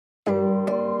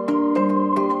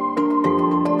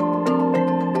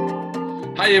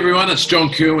Hey everyone, it's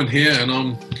John Kerwin here, and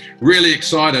I'm really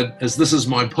excited as this is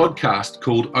my podcast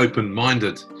called Open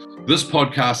Minded. This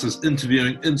podcast is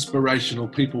interviewing inspirational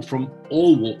people from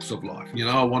all walks of life.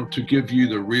 I want to give you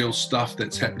the real stuff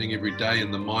that's happening every day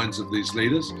in the minds of these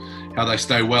leaders, how they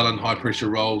stay well in high pressure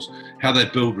roles, how they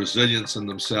build resilience in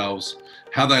themselves,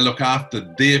 how they look after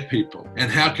their people,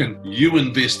 and how can you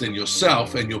invest in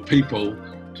yourself and your people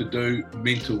to do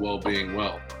mental well-being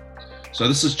well. So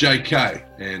this is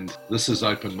JK, and this is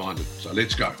Open Minded. So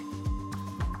let's go.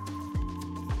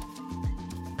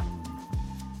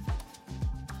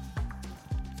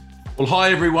 Well,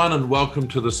 hi everyone, and welcome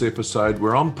to this episode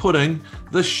where I'm putting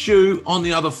the shoe on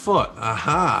the other foot.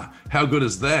 Aha, how good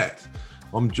is that?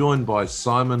 I'm joined by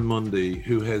Simon Mundy,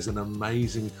 who has an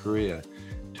amazing career,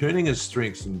 turning his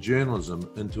strengths in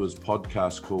journalism into his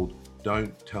podcast called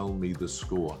Don't Tell Me the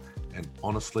Score. And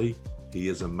honestly, he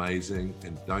is amazing,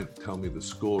 and Don't Tell Me the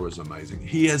Score is amazing.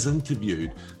 He has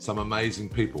interviewed some amazing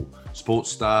people, sports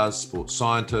stars, sports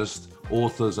scientists,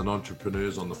 authors, and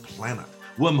entrepreneurs on the planet.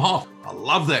 Wim Hof, I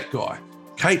love that guy.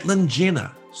 Caitlyn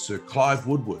Jenner, Sir Clive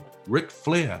Woodward, Ric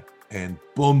Flair, and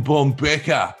Boom Boom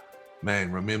Becker.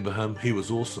 Man, remember him? He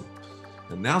was awesome.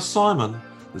 And now Simon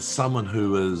is someone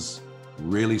who is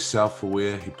really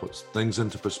self-aware. He puts things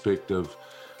into perspective.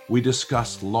 We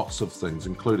discussed lots of things,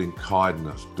 including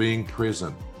kindness, being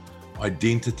present,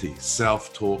 identity,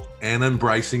 self-talk, and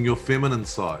embracing your feminine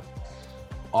side.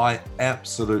 I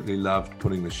absolutely loved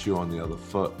putting the shoe on the other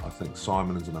foot. I think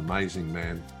Simon is an amazing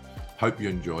man. Hope you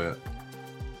enjoy it.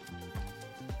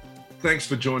 Thanks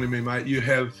for joining me, mate. You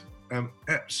have an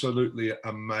absolutely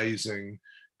amazing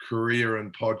career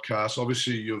in podcasts.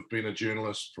 Obviously, you've been a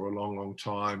journalist for a long, long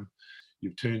time.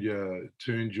 You've turned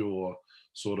your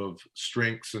sort of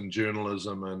strengths in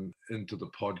journalism and into the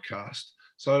podcast.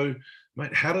 So,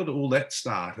 mate, how did all that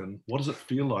start, and what does it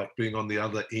feel like being on the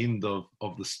other end of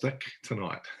the stick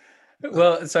tonight?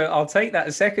 Well, so I'll take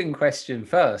that second question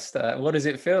first. What does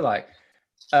it feel like?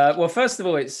 Well, first of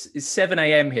all, it's 7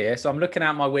 a.m. here, so I'm looking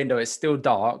out my window. It's still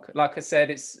dark. Like I said,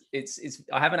 it's.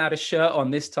 I haven't had a shirt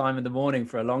on this time in the morning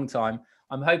for a long time.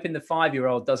 I'm hoping the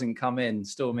 5-year-old doesn't come in,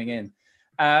 storming in.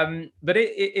 But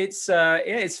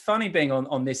it's funny being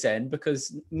on this end,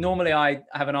 because normally I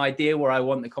have an idea where I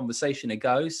want the conversation to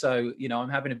go. So, I'm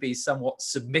having to be somewhat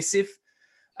submissive.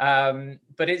 But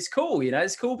it's cool,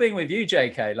 it's cool being with you,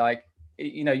 JK. Like,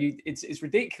 it's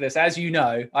ridiculous. As you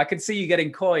know, I can see you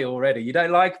getting coy already. You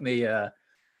don't like me,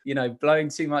 blowing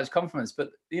too much compliments. But,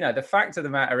 the fact of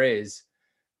the matter is,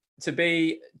 to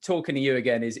be talking to you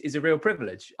again is a real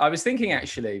privilege. I was thinking,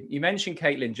 actually, you mentioned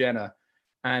Caitlyn Jenner.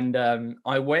 And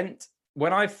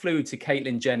when I flew to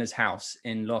Caitlyn Jenner's house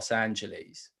in Los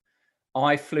Angeles,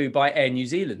 I flew by Air New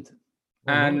Zealand.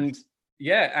 Oh, and nice.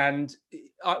 Yeah, and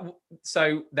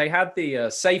so they had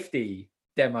the safety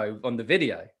demo on the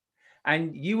video,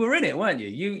 and you were in it, weren't you?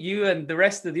 You and the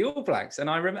rest of the All Blacks. And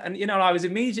I remember, and I was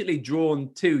immediately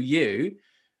drawn to you,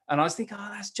 and I was thinking, oh,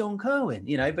 that's John Kerwin,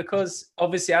 because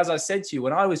obviously, as I said to you,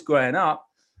 when I was growing up,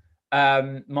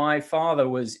 my father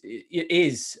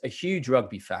is a huge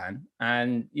rugby fan,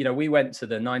 and we went to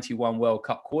the 91 World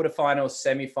Cup quarterfinal,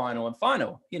 semi-final, and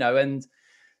final. And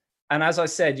as I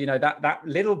said, that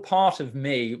little part of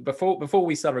me before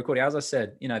we started recording, as I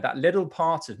said, that little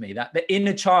part of me, that the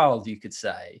inner child, you could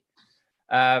say,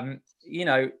 he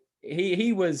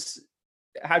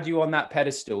had you on that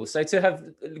pedestal. So to have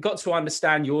got to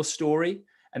understand your story,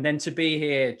 and then to be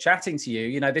here chatting to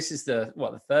you, this is the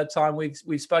third time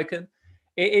we've spoken.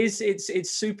 It's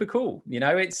super cool.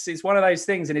 It's one of those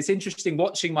things, and it's interesting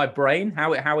watching my brain,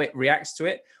 how it reacts to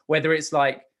it, whether it's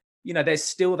like, there's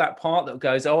still that part that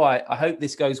goes, oh, I hope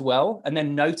this goes well. And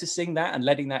then noticing that and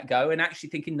letting that go, and actually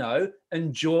thinking, no,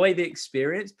 enjoy the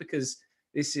experience, because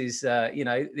this is,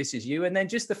 this is you. And then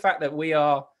just the fact that we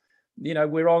are,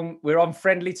 we're on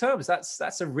friendly terms.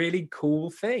 That's a really cool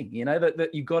thing, that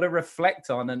you've got to reflect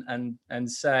on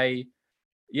and say,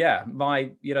 yeah,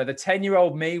 the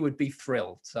 10-year-old me would be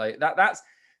thrilled. So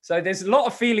so there's a lot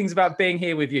of feelings about being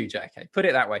here with you, JK, put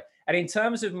it that way. And in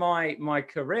terms of my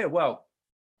career, well,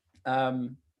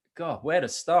 God, where to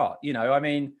start? I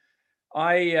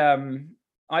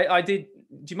did.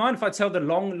 Do you mind if I tell the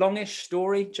longish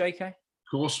story, JK?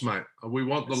 Of course, mate. We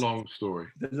want the long story.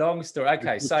 The long story.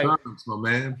 Okay, so my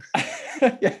man.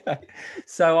 Yeah.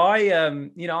 So I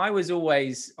was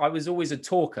always a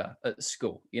talker at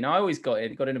school. I always got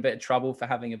in a bit of trouble for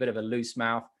having a bit of a loose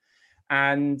mouth,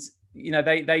 and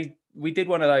we did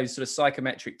one of those sort of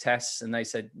psychometric tests, and they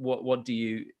said, what do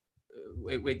you?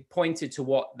 It pointed to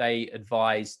what they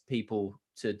advised people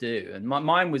to do, and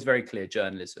mine was very clear: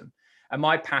 journalism. And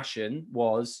my passion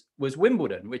was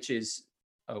Wimbledon, which is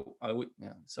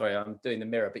Yeah, sorry, I'm doing the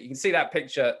mirror, but you can see that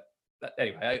picture.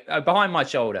 Anyway, behind my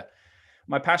shoulder,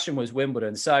 my passion was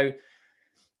Wimbledon. So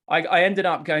I ended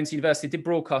up going to university, did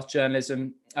broadcast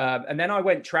journalism, and then I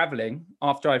went traveling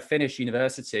after I finished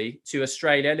university to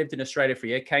Australia, lived in Australia for a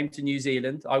year, came to New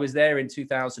Zealand. I was there in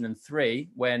 2003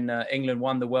 when England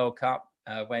won the World Cup,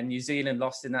 when New Zealand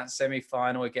lost in that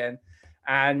semi-final again.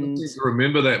 And I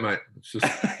remember that, mate. It's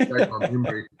just great my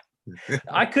memory.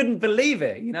 I couldn't believe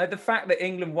it. You know, the fact that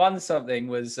England won something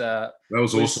was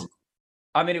awesome.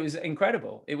 I mean, it was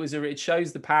incredible. It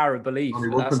shows the power of belief.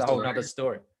 But that's a whole other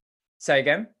story. Say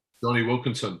again. Jonny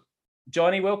Wilkinson.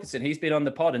 Jonny Wilkinson. He's been on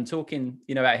the pod and talking,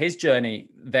 about his journey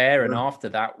there and after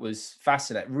that was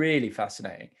fascinating, really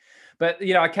fascinating. But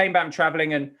I came back from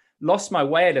traveling and lost my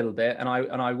way a little bit, and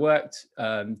I worked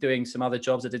doing some other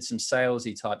jobs. I did some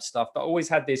salesy type stuff, but I always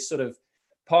had this sort of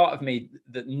part of me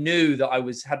that knew that I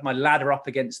had my ladder up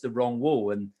against the wrong wall,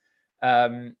 and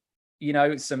the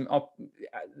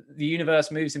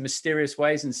universe moves in mysterious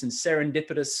ways, and some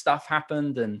serendipitous stuff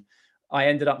happened, and I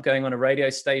ended up going on a radio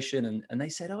station, and they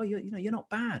said, "Oh, you're not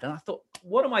bad." And I thought,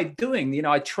 "What am I doing?"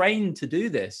 I trained to do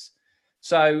this.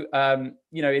 So,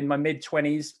 in my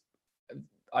mid-20s,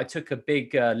 I took a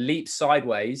big leap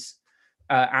sideways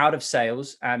out of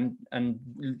sales and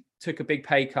took a big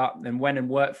pay cut, and went and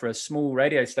worked for a small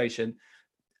radio station,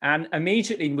 and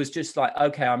immediately was just like,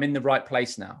 okay, I'm in the right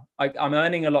place now. I'm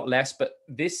earning a lot less, but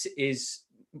this is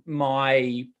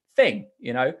my thing,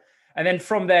 And then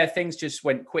from there, things just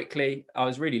went quickly. I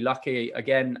was really lucky.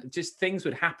 Again, just things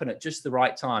would happen at just the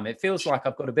right time. It feels like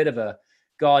I've got a bit of a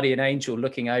guardian angel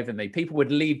looking over me. People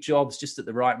would leave jobs just at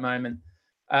the right moment.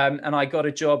 And I got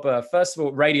a job, first of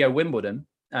all, Radio Wimbledon.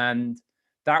 And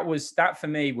that for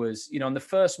me was, on the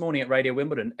first morning at Radio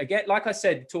Wimbledon, again, like I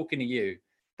said, talking to you,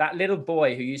 that little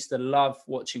boy who used to love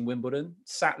watching Wimbledon,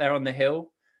 sat there on the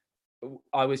hill.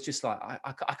 I was just like,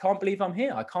 I can't believe I'm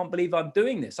here. I can't believe I'm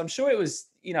doing this. I'm sure it was,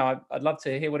 I'd love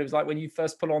to hear what it was like when you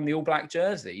first put on the All Black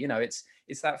jersey.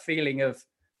 It's that feeling of,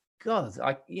 God,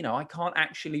 I can't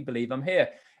actually believe I'm here.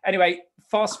 Anyway,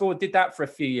 fast forward, did that for a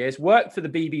few years, worked for the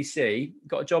BBC,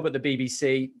 got a job at the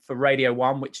BBC for Radio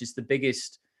 1, which is the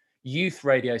biggest youth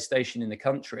radio station in the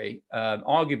country,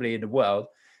 arguably in the world.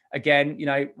 Again,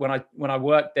 when I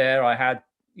worked there, I had,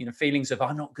 feelings of,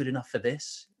 I'm not good enough for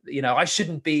this. I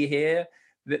shouldn't be here.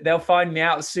 They'll find me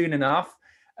out soon enough.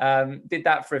 Did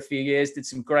that for a few years, did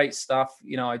some great stuff.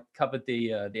 I covered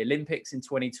the Olympics in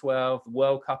 2012, the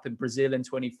World Cup in Brazil in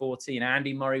 2014,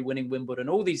 Andy Murray winning Wimbledon,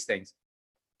 all these things.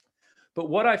 But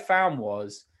what I found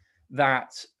was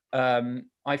that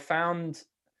I found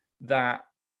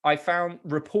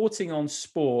reporting on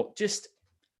sport just,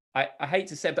 I hate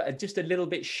to say it, but just a little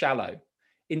bit shallow,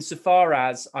 insofar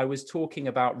as I was talking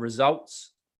about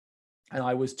results, and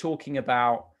I was talking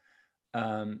about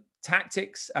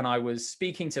tactics, and I was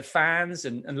speaking to fans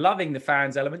and loving the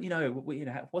fans element.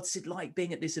 What's it like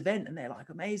being at this event? And they're like,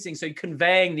 amazing. So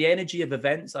conveying the energy of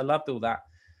events, I loved all that.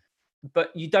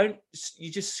 But you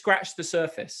just scratch the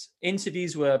surface.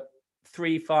 Interviews were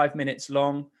 3-5 minutes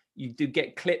long. You do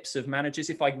get clips of managers.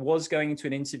 If I was going into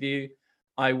an interview,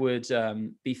 I would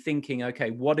be thinking,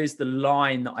 okay, what is the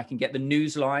line that I can get, the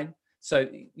news line? So,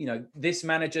 this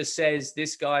manager says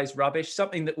this guy's rubbish,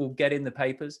 something that will get in the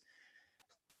papers.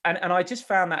 And I just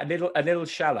found that a little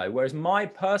shallow, whereas my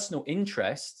personal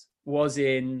interest was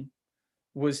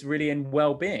really in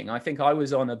well-being. I think I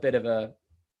was on a bit of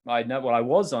I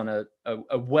was on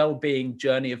a well-being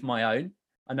journey of my own.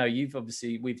 I know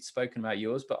we've spoken about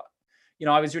yours, but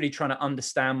I was really trying to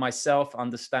understand myself,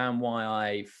 understand why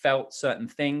I felt certain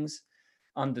things,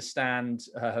 understand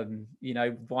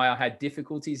why I had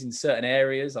difficulties in certain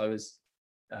areas. I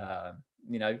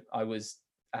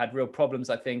had real problems,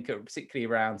 I think, particularly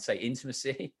around, say,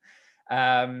 intimacy.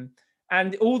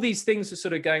 And all these things were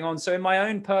sort of going on. So in my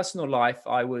own personal life,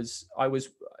 I was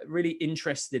really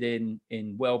interested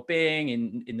in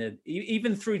well-being,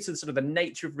 even through to sort of the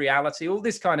nature of reality, all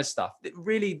this kind of stuff. It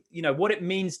really, what it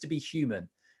means to be human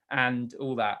and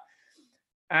all that.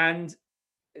 And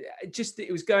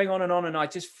it was going on, and I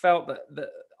just felt that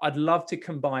I'd love to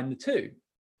combine the two.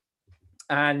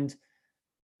 And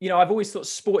I've always thought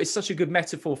sport is such a good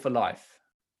metaphor for life.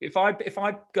 If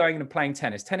I'm going and playing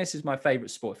tennis is my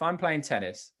favorite sport. If I'm playing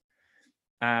tennis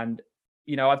and,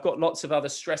 I've got lots of other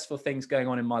stressful things going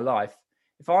on in my life.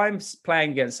 If I'm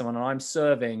playing against someone and I'm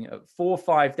serving at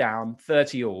 4-5 down,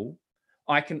 30 all,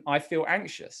 I feel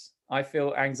anxious. I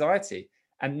feel anxiety,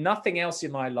 and nothing else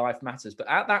in my life matters. But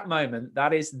at that moment,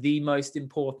 that is the most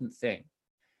important thing.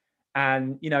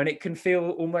 And, and it can feel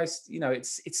almost,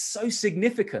 it's so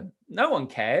significant. No one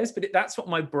cares, but that's what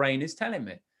my brain is telling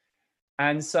me.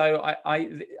 And so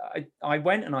I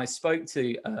went and I spoke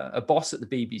to a boss at the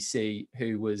BBC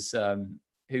who was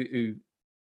who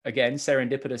again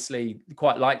serendipitously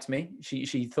quite liked me.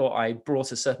 She thought I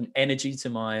brought a certain energy to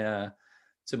my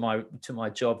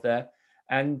job there,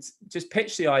 and just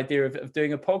pitched the idea of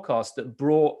doing a podcast that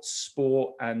brought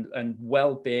sport and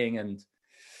well-being and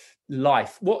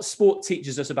life, what sport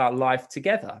teaches us about life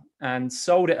together, and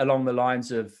sold it along the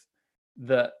lines of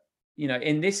that,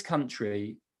 in this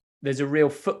country, there's a real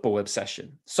football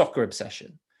obsession, soccer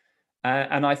obsession.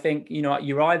 And I think, you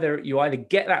either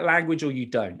get that language or you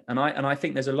don't. And I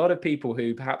think there's a lot of people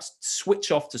who perhaps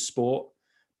switch off to sport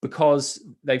because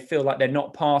they feel like they're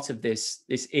not part of this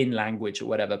in language or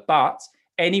whatever. But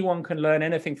anyone can learn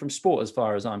anything from sport, as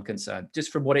far as I'm concerned,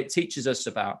 just from what it teaches us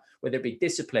about, whether it be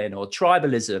discipline or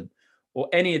tribalism or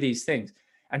any of these things.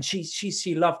 And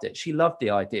she loved it. She loved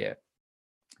the idea.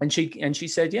 And she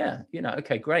said, yeah,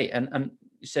 okay, great. And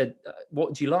said,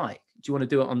 what do you like? Do you want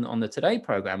to do it on the Today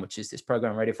program, which is this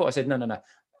program Radio 4? I said, no.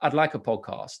 I'd like a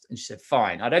podcast. And she said,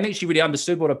 fine. I don't think she really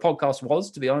understood what a podcast was,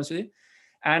 to be honest with you.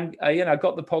 And, I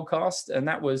got the podcast, and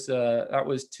that was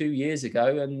 2 years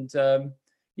ago. And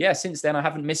since then I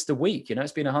haven't missed a week.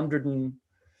 It's been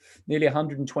nearly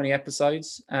 120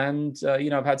 episodes. And,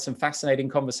 I've had some fascinating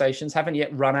conversations, haven't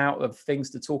yet run out of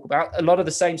things to talk about. A lot of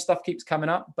the same stuff keeps coming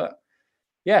up, but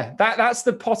yeah, that's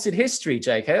the potted history,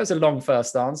 JK. That was a long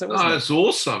first answer, wasn't it? That's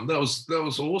awesome. That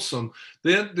was awesome.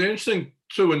 The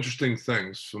two interesting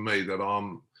things for me that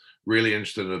I'm really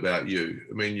interested in about you.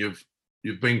 I mean, you've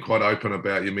been quite open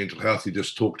about your mental health. You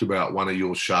just talked about one of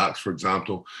your sharks, for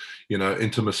example,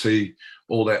 intimacy,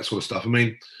 all that sort of stuff. I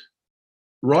mean,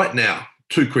 right now,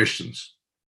 two questions.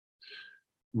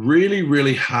 Really,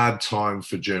 really hard time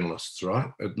for journalists,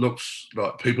 right? It looks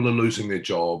like people are losing their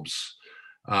jobs.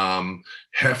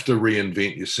 Have to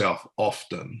reinvent yourself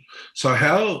often. So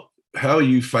how are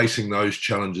you facing those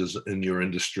challenges in your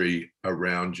industry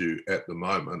around you at the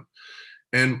moment?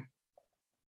 And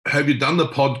have you done the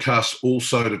podcast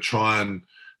also to try and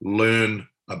learn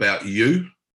about you?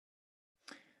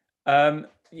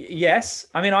 Yes.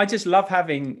 I mean, I just love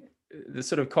having the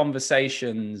sort of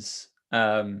conversations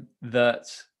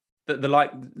that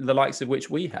the likes of which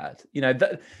we had.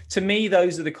 To me,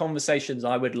 those are the conversations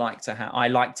I would like to have. I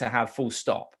like to have, full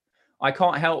stop. I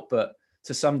can't help but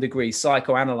to some degree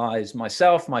psychoanalyze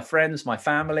myself, my friends, my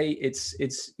family. It's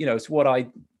what I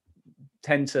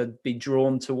tend to be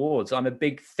drawn towards. I'm a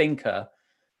big thinker.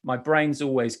 My brain's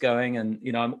always going, and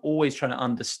I'm always trying to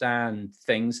understand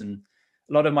things. And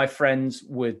a lot of my friends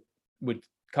would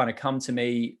kind of come to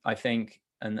me, I think,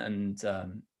 and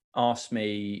ask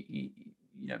me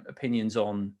opinions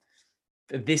on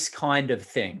this kind of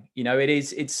thing.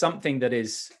 It's something that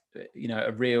is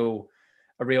a real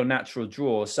natural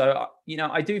draw. So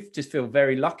I do just feel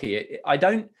very lucky.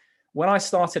 When I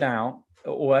started out,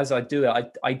 or as I do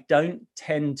it, I don't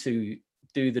tend to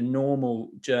do the normal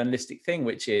journalistic thing,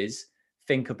 which is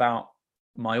think about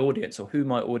my audience or who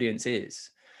my audience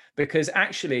is, because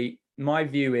actually my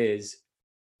view is,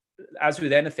 as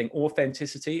with anything,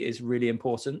 authenticity is really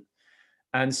important.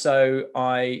 And so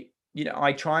I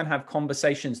try and have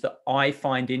conversations that I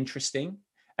find interesting.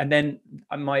 And then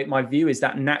my view is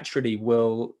that naturally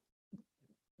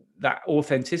that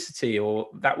authenticity, or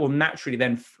that will naturally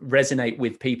then resonate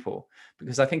with people.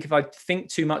 Because I think if I think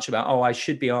too much about, I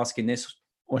should be asking this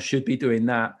or should be doing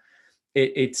that,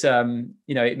 it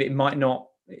might not,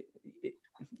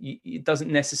 it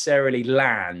doesn't necessarily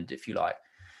land, if you like.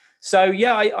 So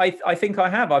yeah, I think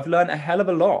I've learned a hell of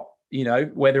a lot,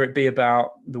 whether it be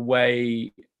about the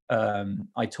way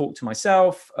I talk to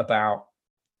myself, about,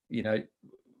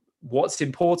 what's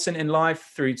important in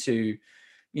life, through to,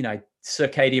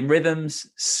 circadian rhythms,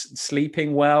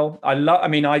 sleeping well.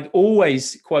 I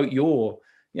always quote your,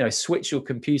 switch your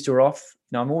computer off.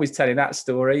 I'm always telling that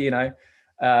story,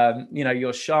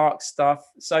 your shark stuff.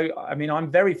 So,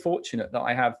 I'm very fortunate that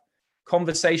I have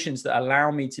conversations that allow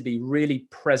me to be really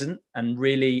present and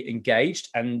really engaged.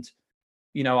 And,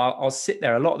 I'll sit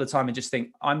there a lot of the time and just think,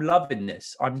 I'm loving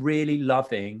this. I'm really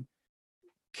loving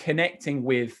connecting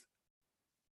with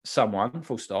someone,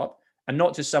 full stop. And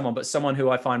not just someone, but someone who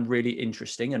I find really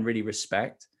interesting and really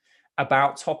respect,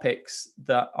 about topics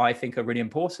that I think are really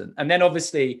important. And then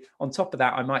obviously on top of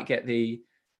that, I might get the,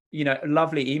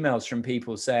 lovely emails from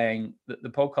people saying that the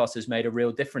podcast has made a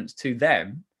real difference to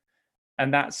them.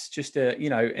 And that's just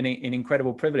an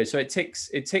incredible privilege. So it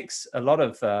ticks a lot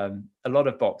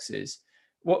of boxes.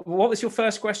 What was your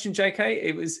first question, JK?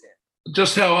 It was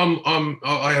just how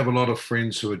I have a lot of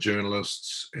friends who are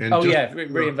journalists. And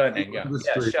reinventing. Yeah,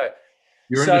 sure.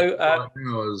 Your So industry right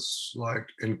now is like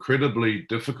incredibly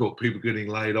difficult. People getting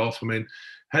laid off. I mean,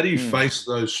 how do you face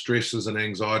those stresses and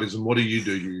anxieties, and what do?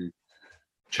 You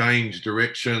change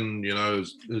direction? You know,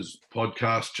 is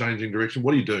podcast changing direction?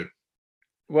 What do you do?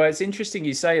 well, it's interesting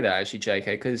you say that actually, JK,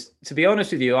 because to be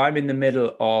honest with you, I'm in the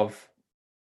middle of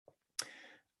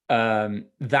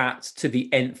that to the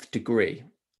nth degree.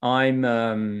 I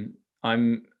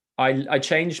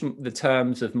changed the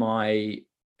terms of my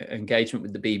engagement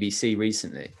with the BBC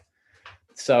recently.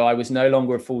 So I was no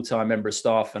longer a full-time member of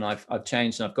staff, and I've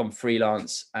changed and I've gone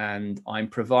freelance, and I'm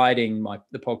providing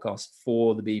the podcast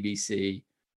for the BBC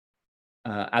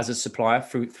as a supplier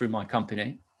through my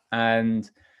company, and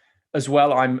as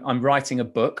well I'm writing a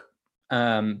book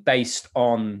based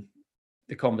on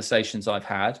the conversations I've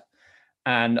had,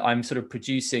 and I'm sort of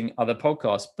producing other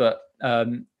podcasts. But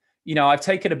I've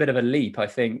taken a bit of a leap. I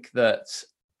think that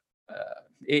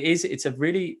it's a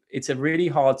really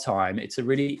hard time. It's a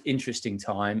really interesting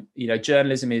time.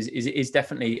 Journalism is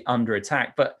definitely under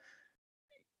attack, but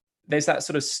there's that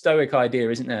sort of stoic idea,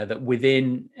 isn't there, that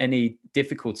within any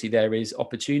difficulty there is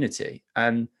opportunity.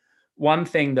 And one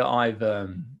thing that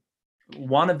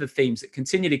one of the themes that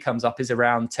continually comes up is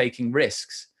around taking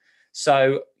risks.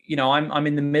 So I'm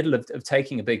in the middle of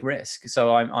taking a big risk.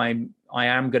 So I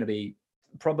am going to be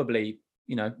probably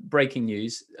breaking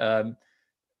news. I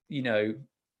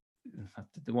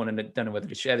don't know whether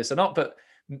to share this or not, but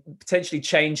potentially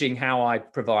changing how I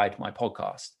provide my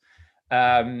podcast.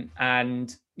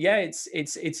 And yeah, it's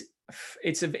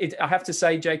I have to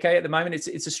say, JK, at the moment,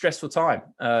 it's a stressful time.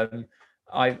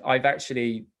 I've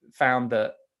actually found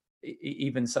that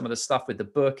even some of the stuff with the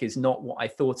book is not what I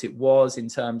thought it was in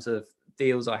terms of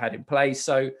deals I had in place.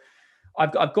 So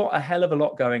I've got a hell of a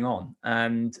lot going on.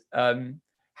 And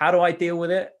how do I deal with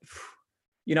it?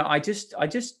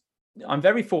 I'm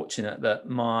very fortunate that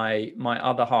my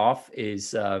other half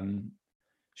is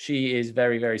she is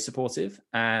very, very supportive,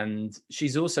 and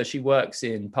she works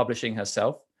in publishing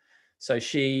herself. So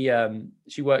she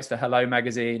works for Hello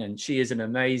Magazine, and she is an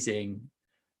amazing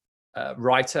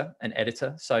writer and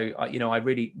editor. So I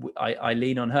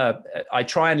lean on her. I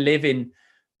try and live in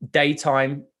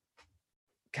daytime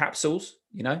capsules.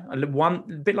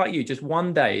 One bit like you, just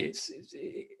one day.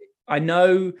 I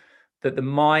know that the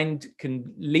mind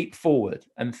can leap forward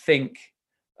and think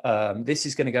this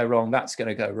is going to go wrong, that's going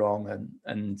to go wrong,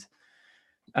 and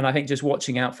I think just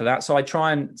watching out for that. So I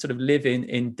try and sort of live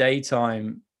in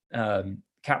daytime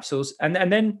capsules, and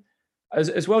then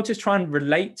as well just try and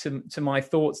relate to my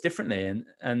thoughts differently,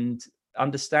 and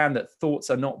understand that thoughts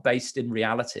are not based in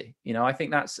reality. I think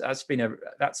that's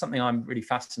something I'm really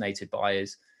fascinated by,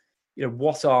 is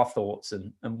what are thoughts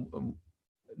and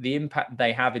the impact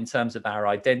they have in terms of our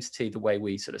identity, the way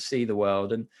we sort of see the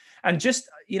world. And just,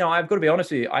 I've got to be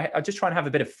honest with you, I just try and have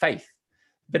a bit of faith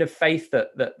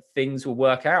that things will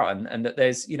work out, and that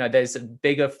there's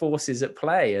bigger forces at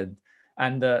play,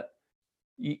 and that,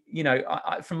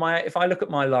 if I look at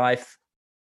my life,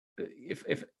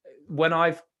 if when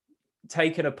I've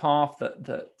taken a path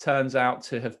that turns out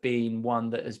to have been one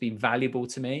that has been valuable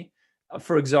to me,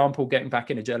 for example, getting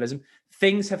back into journalism,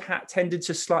 things have tended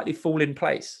to slightly fall in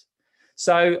place.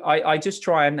 So I just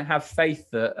try and have faith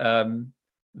that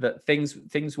that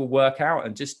things will work out,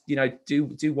 and just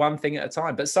do one thing at a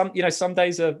time. But some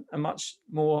days are much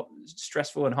more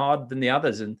stressful and hard than the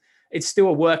others, and it's still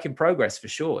a work in progress for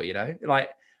sure. Like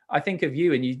I think of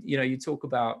you, and you talk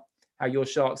about how your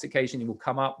sharks occasionally will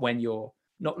come up when you're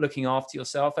not looking after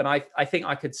yourself, and I think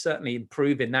I could certainly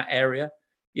improve in that area.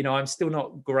 I'm still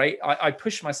not great. I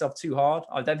push myself too hard.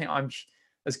 I don't think I'm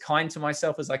as kind to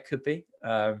myself as I could be.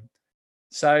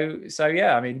 So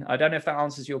yeah, I mean, I don't know if that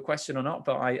answers your question or not,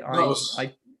 but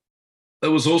it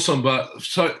was awesome. But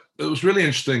so it was really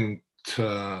interesting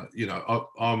to,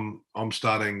 I'm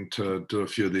starting to do a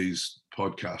few of these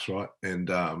podcasts, right? And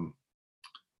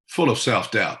full of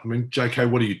self-doubt. I mean,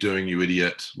 JK, what are you doing, you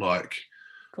idiot? Like,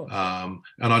 and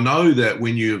I know that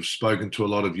when you've spoken to a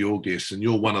lot of your guests, and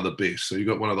you're one of the best, so you've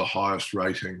got one of the highest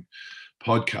rating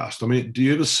podcasts. I mean, do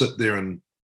you ever sit there and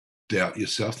doubt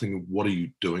yourself, thinking, what are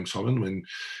you doing, Simon?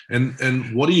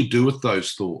 And what do you do with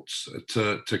those thoughts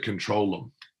to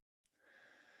control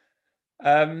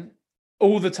them?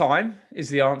 All the time is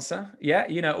the answer.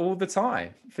 Yeah, all the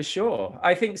time, for sure.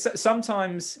 I think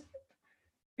sometimes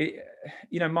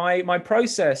my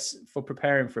process for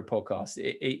preparing for a podcast,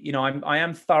 I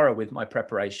am thorough with my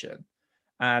preparation,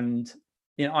 and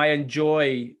I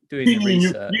enjoy doing the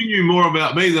research. You knew more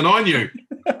about me than I knew.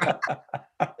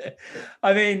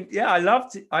 I mean, yeah, I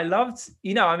loved,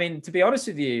 I mean, to be honest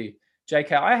with you,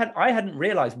 JK, I hadn't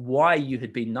realized why you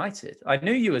had been knighted. I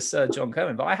knew you were Sir John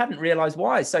Cohen, but I hadn't realized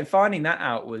why. So finding that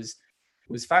out was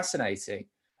fascinating.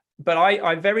 But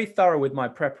I'm very thorough with my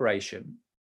preparation.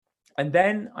 And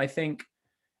then I think,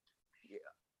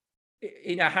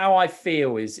 how I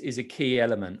feel is a key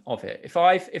element of it.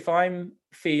 If I'm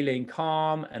feeling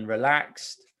calm and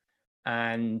relaxed,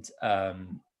 and I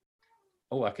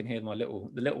can hear the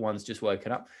little one's just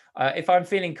woken up. If I'm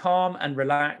feeling calm and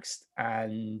relaxed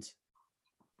and,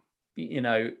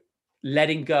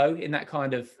 letting go in that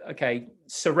kind of,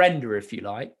 surrender, if you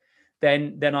like,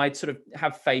 then I sort of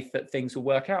have faith that things will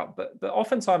work out. But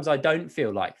oftentimes I don't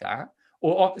feel like that.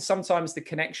 Or sometimes the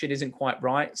connection isn't quite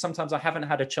right. Sometimes I haven't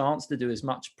had a chance to do as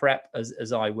much prep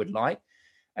as I would like.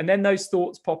 And then those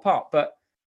thoughts pop up. But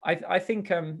I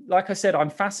think, like I said, I'm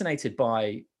fascinated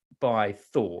by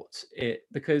thought,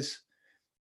 because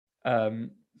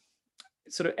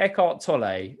sort of Eckhart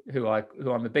Tolle, who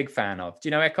I'm a big fan of. Do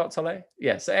you know Eckhart Tolle?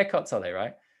 Yeah, so Eckhart Tolle,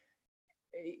 right?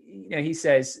 He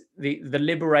says the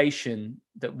liberation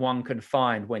that one can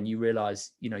find when you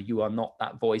realize, you are not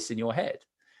that voice in your head.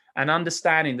 And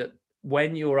understanding that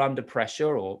when you're under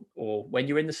pressure or when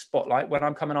you're in the spotlight, when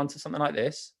I'm coming onto something like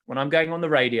this, when I'm going on the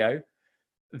radio,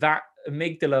 that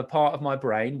amygdala part of my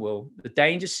brain the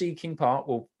danger seeking part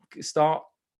will start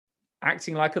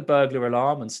acting like a burglar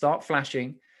alarm and start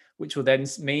flashing, which will then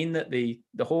mean that the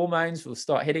hormones will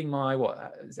start hitting my,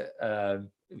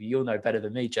 you'll know better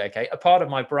than me, JK, a part of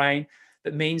my brain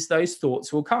that means those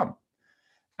thoughts will come.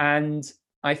 And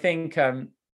I think,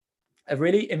 a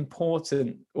really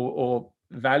important or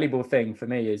valuable thing for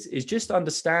me is just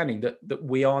understanding that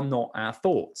we are not our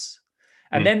thoughts.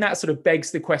 And then that sort of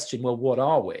begs the question, well, what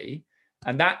are we?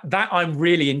 And that I'm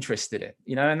really interested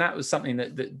in, and that was something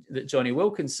that Jonny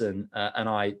Wilkinson and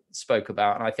I spoke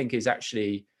about. And I think is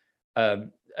actually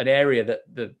an area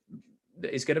that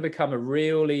is going to become a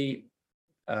really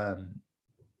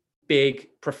big,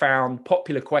 profound,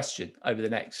 popular question over the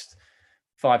next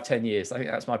 5-10 years. I think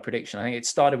that's my prediction. I think it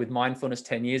started with mindfulness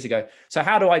 10 years ago. So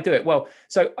how do I do it? Well,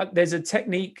 so there's a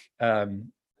technique, a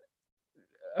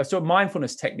sort of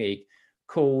mindfulness technique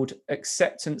called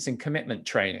acceptance and commitment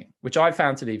training, which I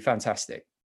found to be fantastic.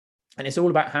 And it's all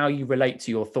about how you relate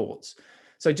to your thoughts.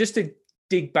 So just to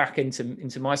dig back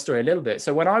into my story a little bit.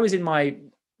 So when I was in my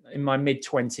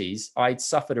mid-20s, I'd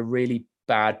suffered a really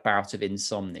bad bout of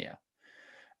insomnia.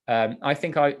 I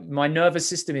think my nervous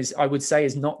system I would say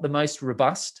is not the most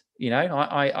robust.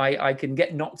 I can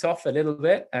get knocked off a little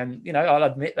bit, and I'll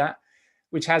admit that,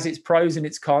 which has its pros and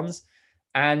its cons.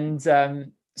 And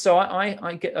so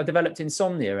I developed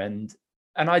insomnia, and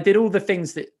I did all the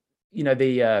things that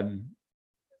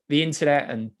the internet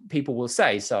and people will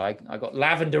say. So I got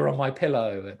lavender on my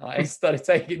pillow, and I started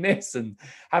taking this and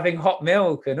having hot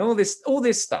milk and all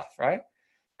this stuff, right?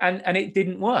 And it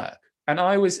didn't work. And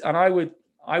I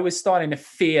was starting to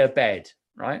fear bed,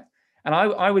 right? And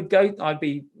I'd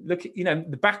be looking,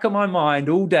 the back of my mind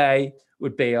all day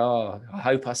would be, oh, I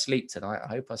hope I sleep tonight. I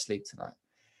hope I sleep tonight.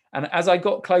 And as I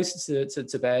got closer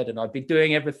to bed, and I'd be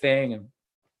doing everything,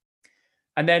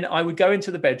 and then I would go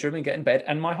into the bedroom and get in bed,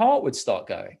 and my heart would start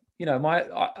going.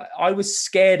 I was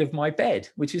scared of my bed,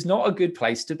 which is not a good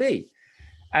place to be.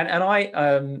 And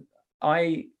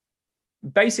I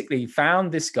basically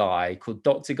found this guy called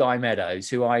Dr. Guy Meadows,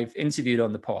 who I've interviewed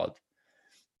on the pod.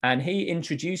 And he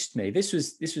introduced me, this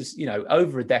was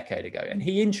over a decade ago. And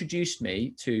he introduced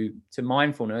me to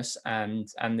mindfulness and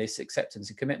this acceptance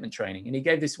and commitment training. And he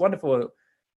gave this wonderful,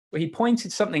 he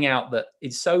pointed something out that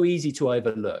is so easy to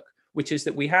overlook, which is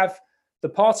that we have the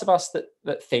part of us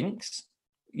that thinks,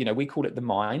 we call it the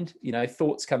mind,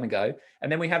 thoughts come and go.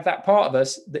 And then we have that part of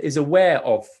us that is aware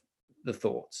of the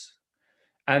thoughts.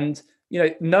 And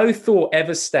no thought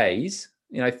ever stays.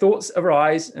 Thoughts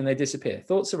arise and they disappear.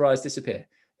 Thoughts arise, disappear.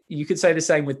 You could say the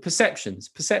same with perceptions,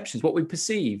 what we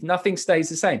perceive, nothing stays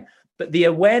the same. But the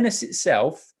awareness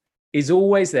itself is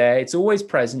always there. It's always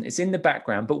present. It's in the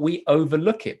background, but we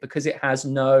overlook it because it has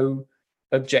no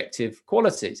objective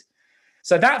qualities.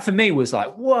 So that for me was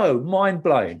like, whoa, mind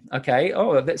blown. Okay.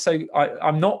 So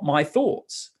I'm not my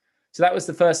thoughts. So that was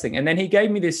the first thing. And then he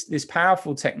gave me this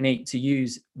powerful technique to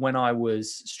use when I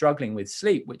was struggling with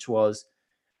sleep, which was,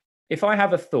 if I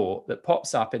have a thought that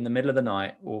pops up in the middle of the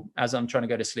night, or as I'm trying to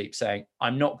go to sleep, saying,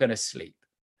 I'm not going to sleep,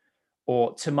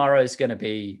 or tomorrow is going to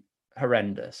be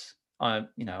horrendous, I'm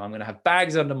going to have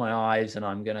bags under my eyes and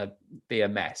I'm going to be a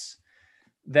mess,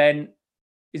 then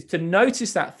is to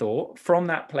notice that thought from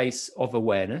that place of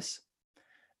awareness,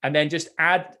 and then just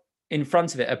add in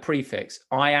front of it a prefix.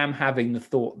 I am having the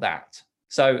thought that.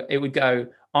 So it would go,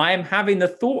 I am having the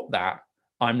thought that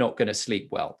I'm not going to sleep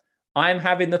well. I am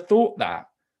having the thought that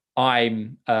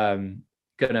I'm going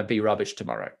to be rubbish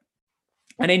tomorrow.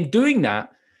 And in doing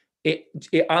that, it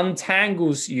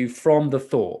untangles you from the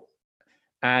thought.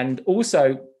 And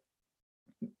also,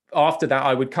 after that,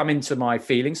 I would come into my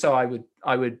feelings. So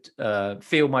I would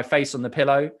feel my face on the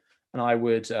pillow, and I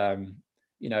would,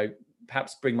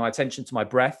 perhaps bring my attention to my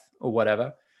breath or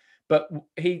whatever. But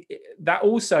that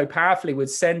also powerfully would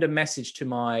send a message to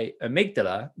my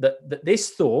amygdala that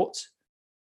this thought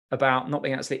about not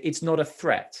being able to sleep, it's not a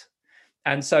threat.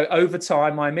 And so over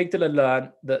time, my amygdala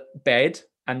learned that bed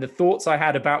and the thoughts I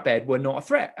had about bed were not a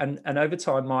threat. And over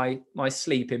time, my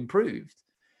sleep improved.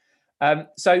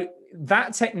 So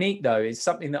that technique, though, is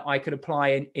something that I could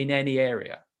apply in any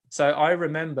area. So I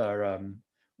remember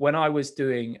when I was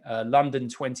doing London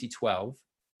 2012,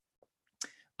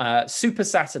 Super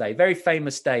Saturday, very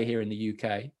famous day here in the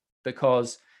UK,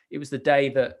 because it was the day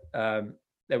that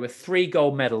there were 3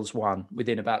 gold medals won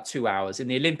within about 2 hours in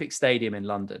the Olympic Stadium in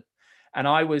London. And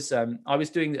I was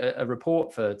doing a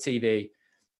report for TV,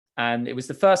 and it was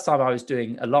the first time I was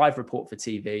doing a live report for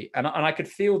TV, and I could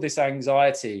feel this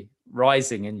anxiety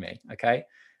rising in me. Okay,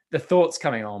 the thoughts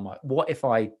coming on, like, what if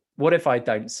I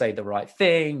don't say the right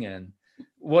thing, and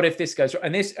what if this goes wrong?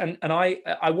 And this, and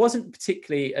I wasn't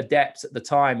particularly adept at the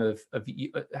time of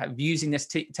using this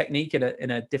technique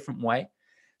in a different way.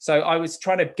 So I was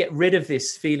trying to get rid of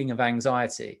this feeling of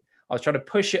anxiety. I was trying to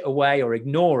push it away or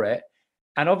ignore it.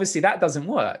 And obviously that doesn't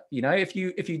work. You know, if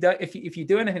you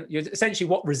do anything, you're essentially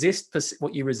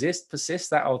what you resist persists,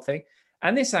 that old thing.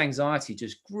 And this anxiety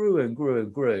just grew and grew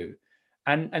and grew,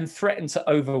 and threatened to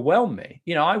overwhelm me.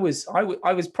 You know, I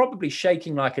was probably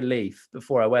shaking like a leaf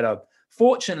before I went up.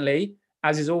 Fortunately,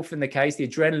 as is often the case, the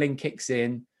adrenaline kicks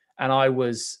in, and I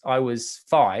was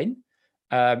fine.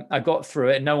 I got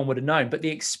through it, and no one would have known. But the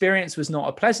experience was not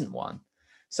a pleasant one.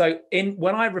 So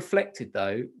when I reflected,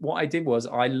 though, what I did was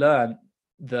I learned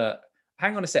that,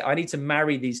 hang on a sec, I need to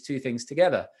marry these two things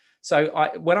together. So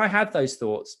when I had those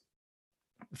thoughts,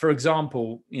 for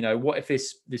example, you know, what if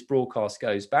this broadcast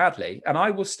goes badly? And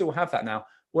I will still have that now.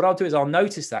 What I'll do is I'll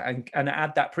notice that and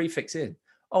add that prefix in.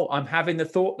 Oh, I'm having the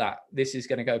thought that this is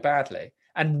going to go badly,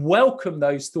 and welcome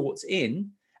those thoughts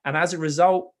in. And as a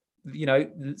result, you know,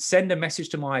 send a message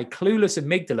to my clueless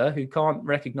amygdala, who can't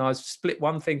recognize, split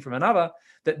one thing from another,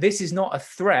 that this is not a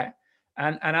threat.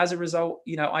 And as a result,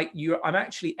 you know, I'm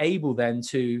actually able then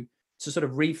to sort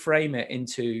of reframe it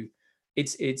into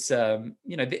it's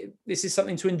you know, this is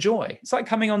something to enjoy. It's like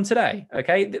coming on today.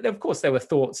 Okay, of course there were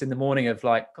thoughts in the morning of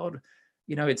like, God,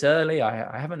 you know, it's early.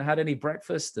 I haven't had any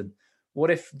breakfast, and what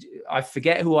if I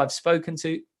forget who I've spoken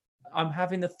to? I'm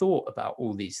having the thought about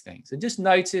all these things, and just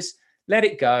notice, let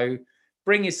it go,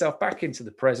 bring yourself back into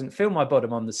the present, feel my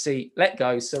bottom on the seat, let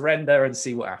go, surrender, and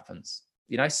see what happens.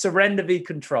 You know, surrender v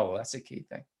control. That's a key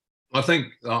thing. I think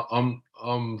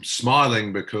I'm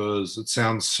smiling because it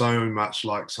sounds so much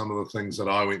like some of the things that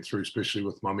I went through, especially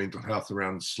with my mental health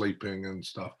around sleeping and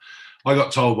stuff. I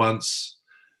got told once,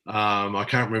 I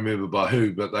can't remember by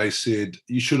who, but they said,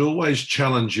 you should always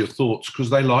challenge your thoughts because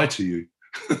they lie to you.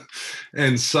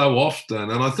 And so often,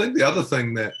 and I think the other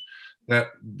thing that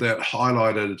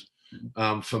highlighted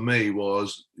for me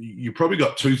was you probably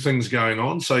got two things going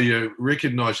on. So you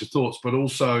recognize your thoughts, but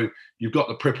also you've got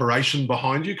the preparation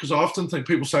behind you. Because I often think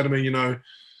people say to me, you know,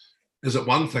 is it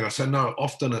one thing? I say, no,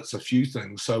 often it's a few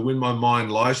things. So when my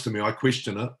mind lies to me, I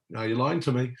question it. Are you lying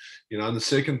to me? You know, and the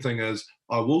second thing is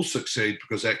I will succeed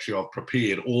because actually I've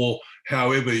prepared, or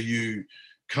however you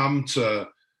come to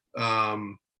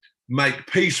make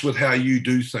peace with how you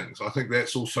do things. I think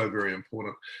that's also very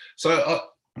important. So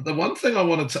the one thing I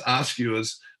wanted to ask you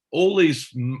is, all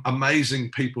these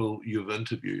amazing people you've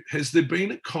interviewed, has there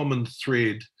been a common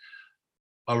thread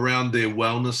around their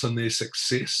wellness and their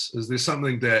success? Is there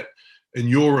something that, in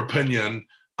your opinion,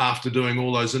 after doing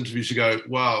all those interviews, you go,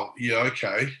 wow, yeah,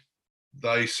 okay,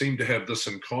 they seem to have this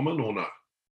in common, or no?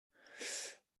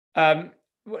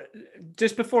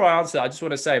 Just before I answer, I just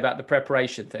want to say about the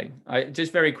preparation thing.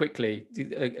 Just very quickly,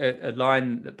 a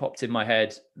line that popped in my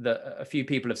head that a few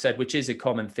people have said, which is a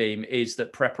common theme, is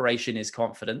that preparation is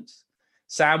confidence.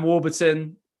 Sam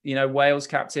Warburton, you know, Wales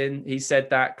captain, he said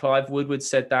that. Clive Woodward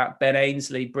said that. Ben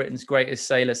Ainsley, Britain's greatest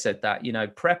sailor, said that. You know,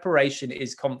 preparation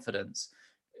is confidence.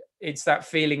 It's that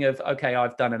feeling of, okay,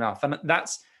 I've done enough. And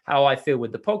that's how I feel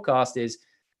with the podcast is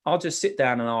I'll just sit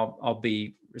down and I'll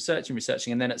be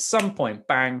researching. And then at some point,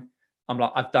 bang, I'm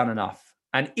like, I've done enough.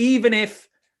 And even if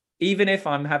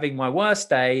I'm having my worst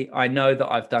day, I know that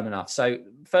I've done enough. So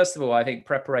first of all, I think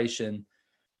preparation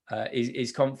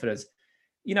is confidence.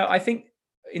 You know, I think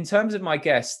in terms of my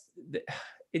guest,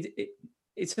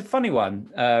 it's a funny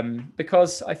one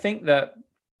because I think that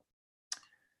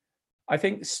I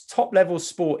think top level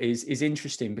sport is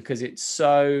interesting because it's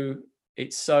so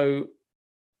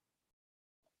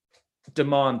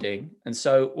demanding and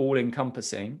so all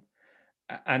encompassing,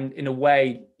 and in a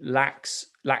way lacks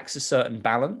a certain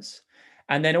balance.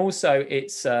 And then also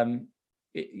it's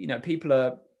people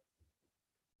are,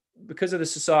 because of the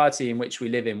society in which we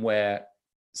live in, where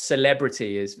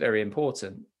celebrity is very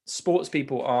important, sports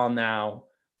people are now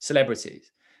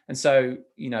celebrities. And so,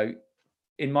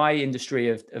 in my industry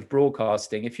of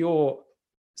broadcasting, if you're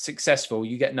successful,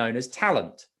 you get known as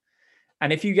talent.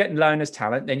 And if you get known as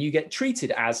talent, then you get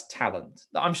treated as talent.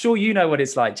 I'm sure you know what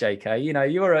it's like, JK.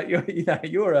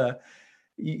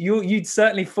 You'd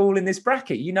certainly fall in this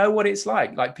bracket. You know what it's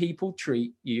like. Like, people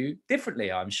treat you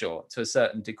differently, I'm sure, to a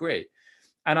certain degree.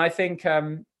 And I think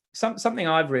something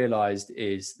I've realized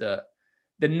is that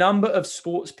the number of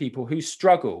sports people who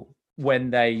struggle when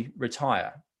they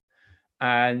retire,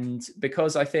 and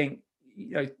because I think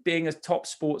being a top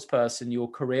sports person, your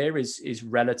career is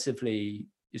relatively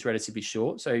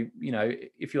short. So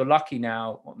if you're lucky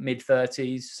now,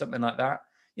 mid-30s, something like that,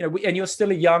 and you're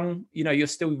still you're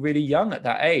still really young at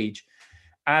that age,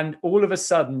 and all of a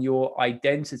sudden your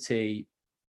identity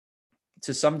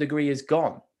to some degree is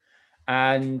gone.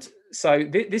 And so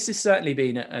this has certainly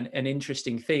been an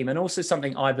interesting theme, and also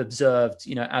something I've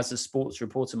observed, as a sports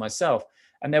reporter myself.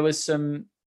 And there was some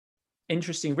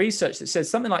interesting research that says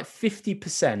something like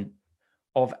 50%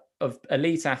 of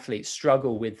elite athletes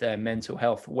struggle with their mental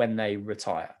health when they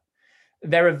retire.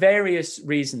 There are various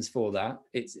reasons for that.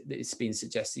 It's been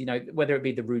suggested, whether it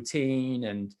be the routine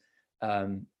and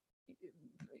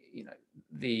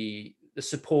the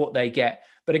support they get,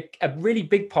 but a really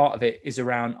big part of it is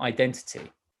around identity.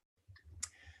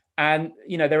 And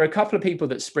there are a couple of people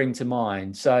that spring to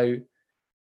mind. So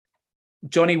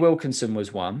Jonny Wilkinson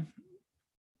was one,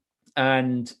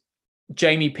 and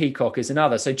Jamie Peacock is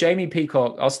another. So Jamie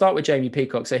Peacock, I'll start with Jamie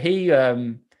Peacock. So he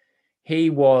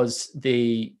was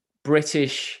the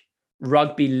British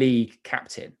Rugby League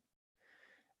captain,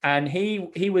 and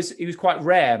he was quite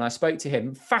rare. And I spoke to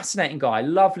him. Fascinating guy,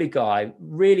 lovely guy,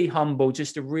 really humble,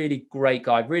 just a really great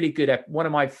guy, really good. One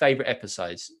of my favorite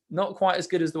episodes. Not quite as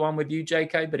good as the one with you,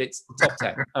 JK, but it's top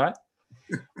 10. All right.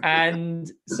 And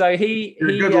so you're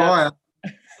a good liar.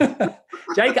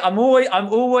 JK, I'm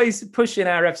always pushing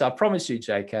our episode. I promise you,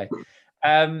 JK.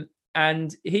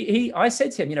 And I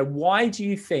said to him, why do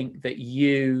you think that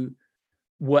you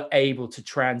were able to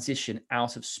transition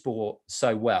out of sport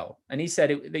so well? And he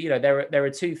said, there are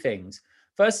two things.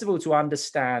 First of all, to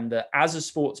understand that as a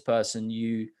sports person,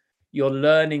 you're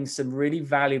learning some really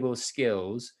valuable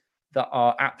skills that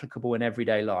are applicable in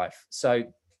everyday life. So,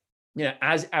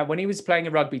 as when he was playing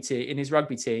in his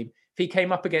rugby team, if he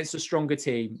came up against a stronger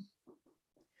team,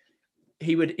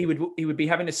 he would be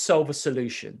having to solve a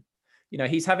solution.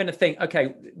 He's having to think,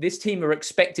 okay, this team are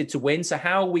expected to win. So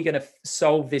how are we going to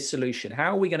solve this solution?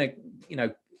 How are we going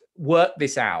to, work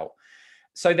this out?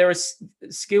 So there are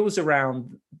skills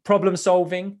around problem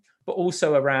solving, but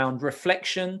also around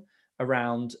reflection,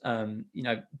 around,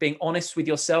 being honest with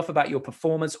yourself about your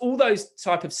performance, all those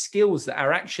type of skills that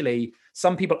are actually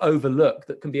some people overlook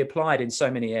that can be applied in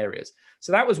so many areas.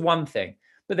 So that was one thing.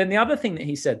 But then the other thing that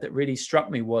he said that really struck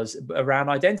me was around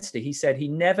identity. He said he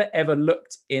never, ever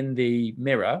looked in the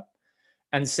mirror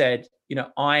and said,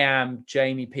 I am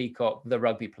Jamie Peacock, the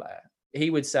rugby player. He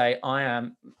would say,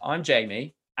 I'm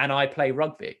Jamie and I play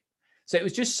rugby. So it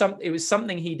was just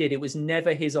something he did. It was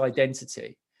never his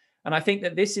identity. And I think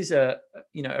that this is a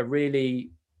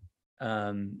really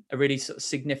sort of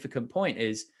significant point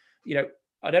is,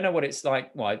 I don't know what it's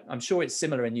like. Well, I'm sure it's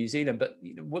similar in New Zealand, but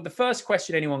the first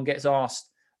question anyone gets asked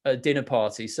at a dinner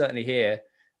party, certainly here,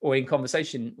 or in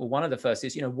conversation, or one of the first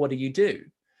is, what do you do?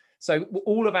 So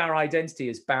all of our identity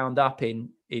is bound up in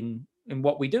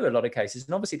what we do in a lot of cases.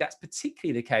 And obviously that's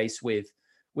particularly the case with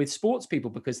sports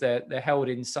people because they're held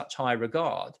in such high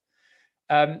regard.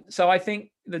 So I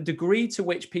think the degree to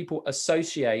which people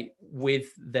associate with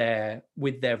their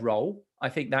role, I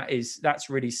think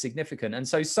that's really significant. And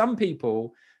so some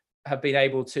people have been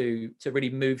able to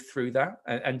really move through that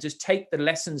and just take the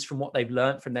lessons from what they've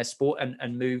learned from their sport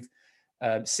and move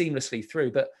seamlessly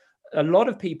through. But a lot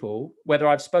of people, whether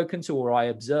I've spoken to or I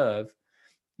observe,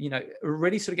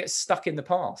 really sort of get stuck in the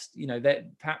past.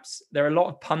 That perhaps there are a lot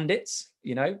of pundits.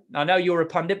 I know you're a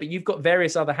pundit, but you've got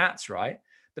various other hats, right?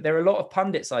 But there are a lot of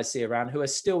pundits I see around who are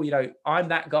still, I'm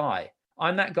that guy.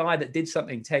 I'm that guy that did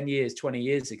something 10 years, 20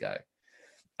 years ago.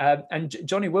 And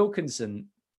Jonny Wilkinson,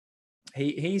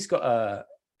 he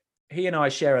and I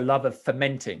share a love of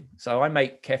fermenting. So I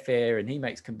make kefir and he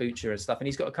makes kombucha and stuff. And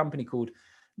he's got a company called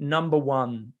Number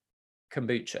One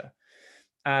Kombucha.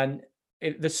 And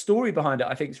the story behind it,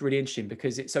 I think, is really interesting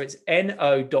because it's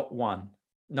NO.1,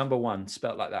 number one,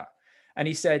 spelt like that. And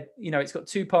he said, it's got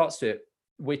two parts to it,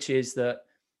 which is that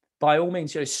by all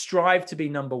means, strive to be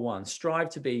number one, strive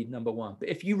to be number one. But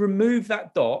if you remove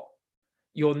that dot,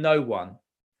 you're no one.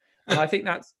 And I think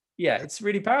it's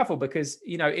really powerful because,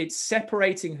 it's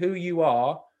separating who you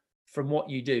are from what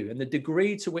you do and the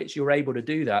degree to which you're able to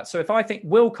do that. So if I think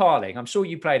Will Carling, I'm sure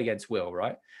you played against Will,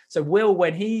 right? So Will,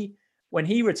 when he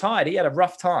retired, he had a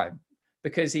rough time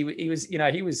because he was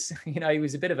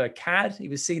a bit of a cad. He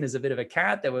was seen as a bit of a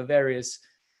cad. There were various,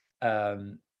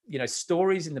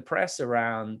 stories in the press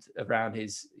around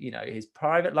his, his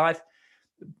private life.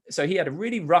 So he had a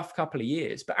really rough couple of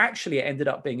years, but actually it ended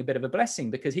up being a bit of a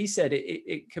blessing because he said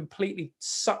it completely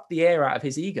sucked the air out of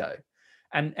his ego.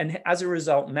 And as a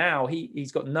result, now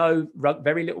he's got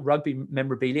very little rugby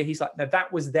memorabilia. He's like, no,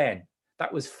 that was then.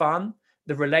 That was fun.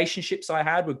 The relationships I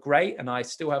had were great, and I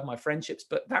still have my friendships.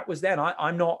 But that was then.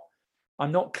 I'm not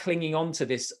clinging on to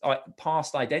this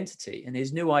past identity. And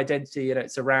his new identity,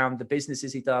 it's around the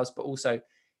businesses he does, but also,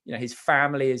 his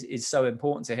family is so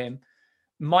important to him.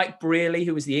 Mike Brearley,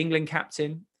 who was the England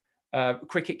captain,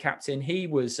 cricket captain, he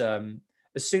was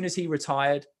as soon as he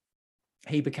retired,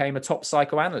 he became a top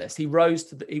psychoanalyst. He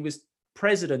was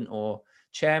president or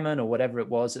chairman or whatever it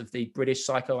was of the British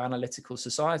Psychoanalytical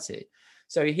Society.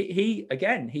 So he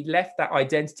left that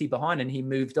identity behind and he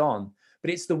moved on. But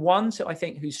it's the ones who I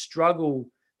think whose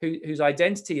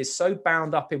identity is so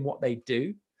bound up in what they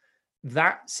do,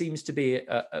 that seems to be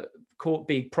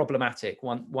be problematic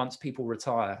once people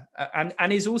retire,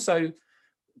 and is also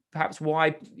perhaps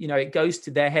why it goes to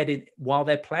their head while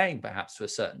they're playing, perhaps to a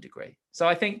certain degree. So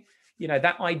I think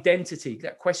that identity,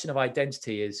 that question of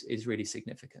identity, is really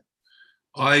significant.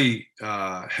 I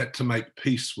had to make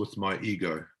peace with my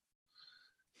ego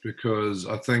because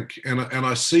I think, and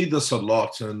I see this a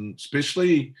lot, and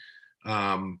especially.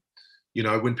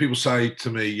 When people say to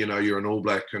me, you're an All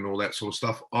Black and all that sort of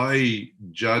stuff, I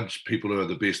judge people who are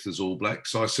the best as All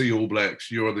Blacks. So I see All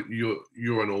Blacks, you're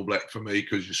an All Black for me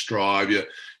because you strive,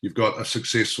 you've got a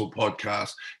successful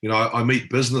podcast. I meet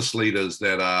business leaders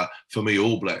that are, for me,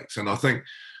 All Blacks. And I think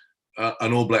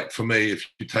an All Black for me, if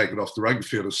you take it off the rugby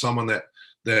field, is someone that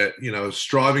is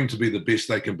striving to be the best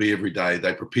they can be every day.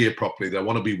 They prepare properly. They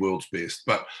want to be world's best.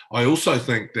 But I also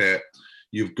think that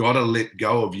you've got to let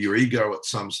go of your ego at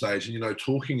some stage. And,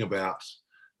 talking about,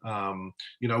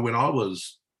 when I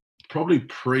was probably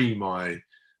pre my,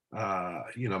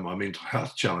 my mental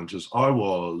health challenges, I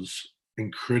was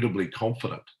incredibly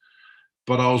confident,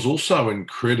 but I was also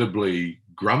incredibly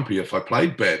grumpy if I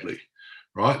played badly,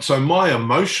 right? So my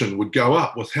emotion would go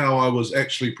up with how I was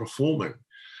actually performing,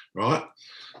 right?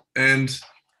 And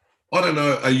I don't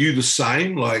know, are you the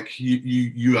same? Like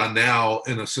you are now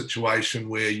in a situation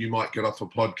where you might get off a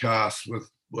podcast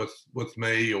with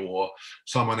me or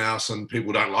someone else and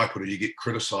people don't like it or you get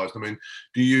criticized. I mean,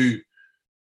 do you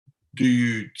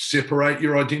separate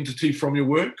your identity from your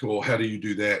work, or how do you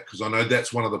do that? Because I know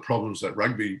that's one of the problems that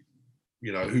rugby,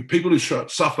 people who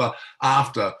suffer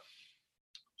after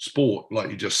sport, like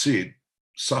you just said,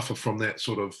 suffer from that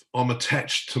sort of, I'm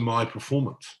attached to my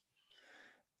performance.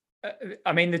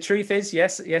 I mean, the truth is,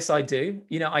 yes, I do.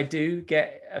 I do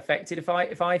get affected if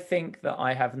I think that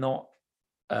I have not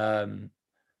done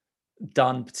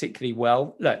particularly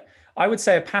well. Look, I would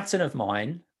say a pattern of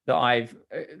mine that I've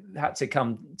had to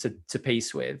come to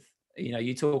peace with.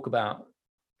 You talk about,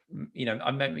 I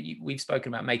remember we've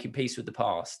spoken about making peace with the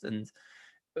past, and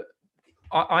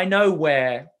I know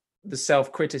where the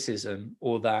self-criticism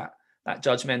or that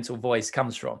judgmental voice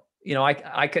comes from.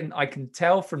 I can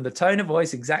tell from the tone of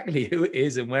voice exactly who it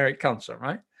is and where it comes from,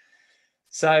 right?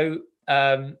 So,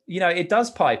 it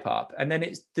does pipe up, and then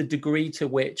it's the degree to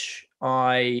which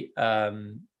I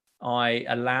kind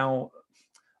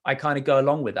of go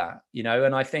along with that,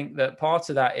 and I think that part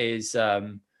of that is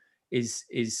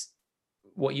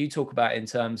what you talk about in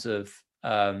terms of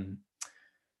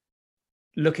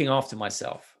looking after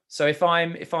myself. So if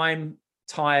I'm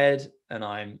tired and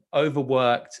I'm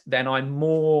overworked, then I'm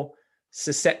more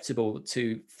susceptible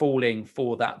to falling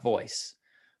for that voice.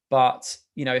 But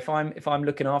if I'm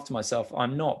looking after myself,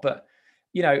 I'm not. But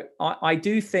I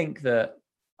do think that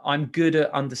I'm good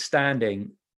at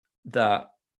understanding that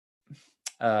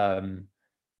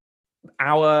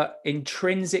our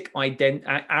intrinsic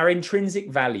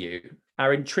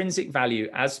value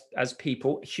as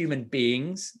people, human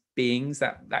beings,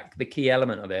 that the key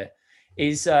element of it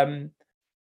is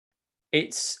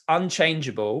it's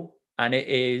unchangeable, and it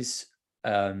is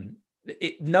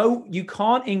you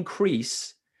can't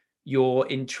increase your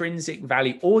intrinsic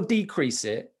value or decrease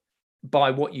it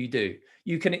by what you do.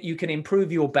 You can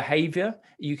improve your behavior.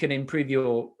 You can improve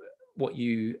what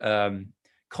you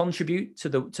contribute to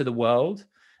the world,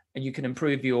 and you can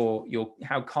improve your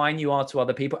how kind you are to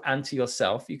other people and to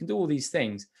yourself. You can do all these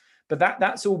things, but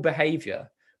that's all behavior.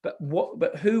 But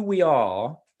who we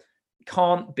are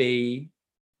can't be,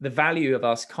 the value of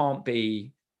us can't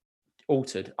be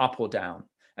altered up or down.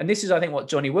 And this is, I think, what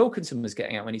Johnny Wilkinson was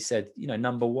getting at when he said,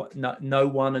 number one, no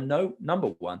one and no number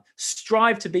one.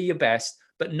 Strive to be your best,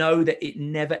 but know that it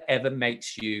never, ever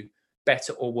makes you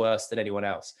better or worse than anyone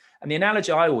else. And the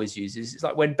analogy I always use is it's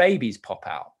like when babies pop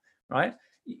out, right?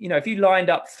 If you lined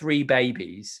up 3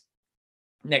 babies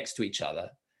next to each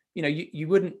other, you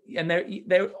wouldn't, and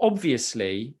they're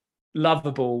obviously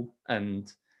lovable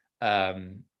and,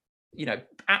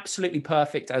 absolutely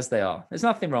perfect as they are. There's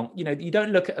nothing wrong. You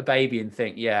don't look at a baby and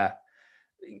think, yeah,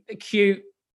 they're cute.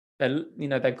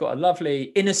 They've got a lovely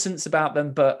innocence about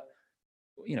them, but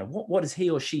what has he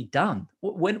or she done?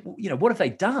 What have they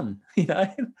done? You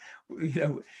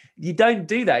don't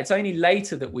do that. It's only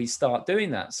later that we start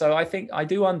doing that. So I think I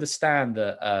do understand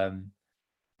that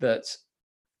that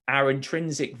our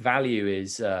intrinsic value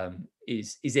is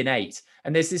innate.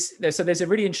 And there's a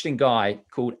really interesting guy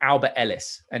called Albert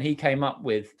Ellis, and he came up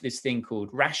with this thing called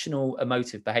rational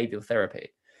emotive behavioral therapy.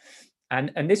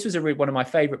 And this was one of my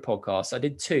favorite podcasts. I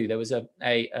did 2. There was a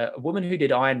woman who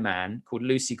did Ironman called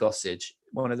Lucy Gossage,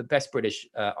 one of the best British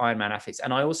Ironman athletes.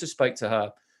 And I also spoke to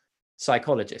her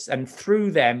psychologist. And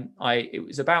through them, it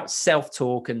was about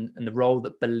self-talk and the role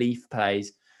that belief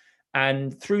plays.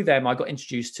 And through them, I got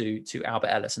introduced to Albert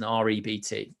Ellis and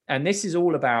REBT. And this is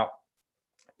all about,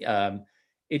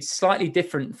 it's slightly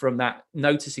different from that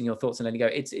noticing your thoughts and letting go.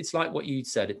 It's like what you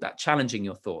said, about challenging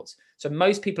your thoughts. So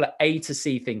most people are A to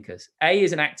C thinkers. A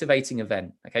is an activating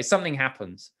event. Okay, something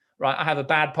happens, right? I have a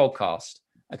bad podcast,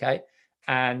 okay,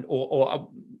 and or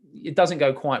it doesn't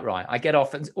go quite right. I get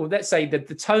off, or let's say that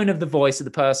the tone of the voice of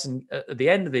the person at the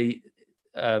end of the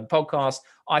podcast,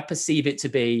 I perceive it to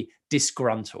be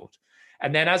disgruntled,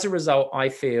 and then as a result, I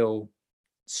feel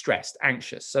stressed,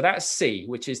 anxious. So that's C,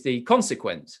 which is the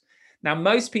consequence. Now,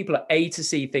 most people are A to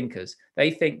C thinkers.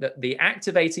 They think that the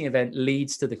activating event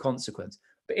leads to the consequence.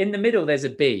 But in the middle, there's a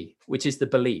B, which is the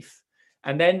belief.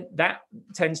 And then that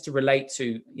tends to relate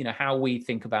to, how we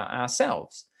think about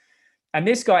ourselves. And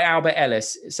this guy, Albert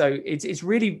Ellis, so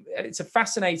it's a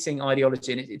fascinating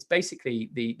ideology. And it's basically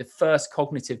the first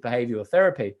cognitive behavioral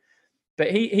therapy.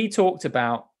 But he talked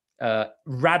about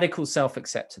radical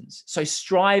self-acceptance. So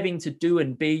striving to do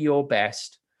and be your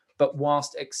best, but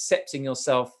whilst accepting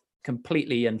yourself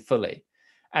completely and fully.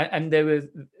 And there were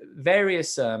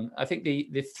various, I think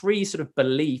the 3 sort of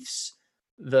beliefs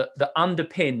that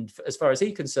underpinned, as far as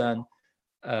he's concerned,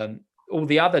 all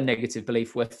the other negative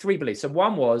beliefs were 3 beliefs. So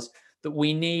one was that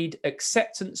we need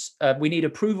acceptance, we need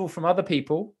approval from other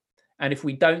people. And if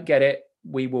we don't get it,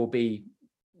 we will be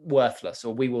worthless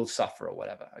or we will suffer or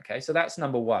whatever. Okay, so that's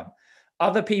number 1.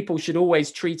 Other people should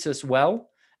always treat us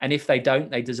well. And if they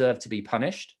don't, they deserve to be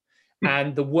punished.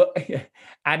 And the world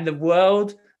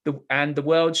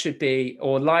should be,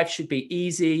 or life should be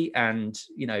easy and,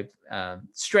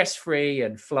 stress-free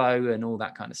and flow and all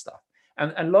that kind of stuff.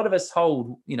 And a lot of us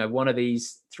hold, one of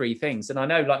these 3 things. And I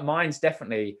know, like, mine's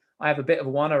definitely, I have a bit of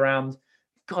one around,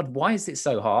 God, why is it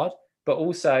so hard? But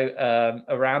also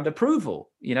around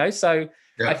approval, So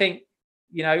yeah. I think,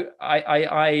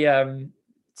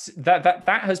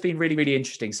 that has been really, really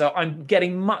interesting. So I'm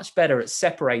getting much better at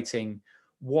separating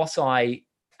what I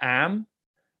am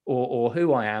or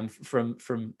who I am from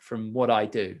what I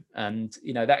do. And,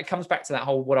 that comes back to that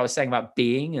whole, what I was saying about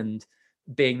being and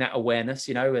being that awareness,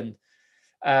 and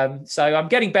so I'm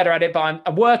getting better at it, but I'm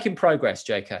a work in progress,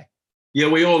 JK. Yeah,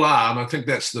 we all are. And I think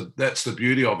that's the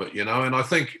beauty of it, And I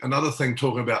think another thing,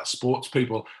 talking about sports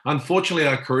people, unfortunately,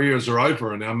 our careers are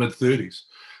over in our mid-30s,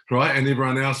 right? And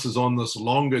everyone else is on this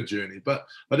longer journey. But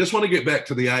I just want to get back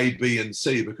to the A, B, and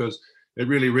C, because it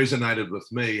really resonated with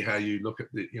me how you look at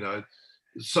the,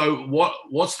 so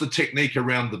what's the technique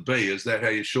around the B? Is that how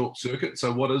you short circuit?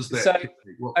 So what is that? So,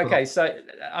 so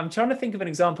I'm trying to think of an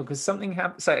example because something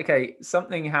happened.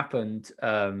 Something happened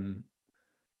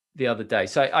the other day.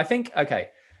 So I think,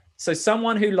 so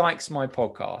someone who likes my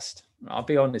podcast, I'll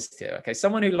be honest here. Okay.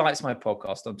 Someone who likes my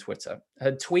podcast on Twitter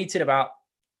had tweeted about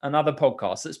another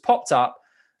podcast that's popped up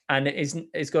and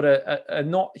it's got a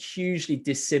not hugely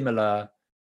dissimilar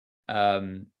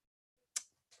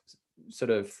sort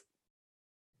of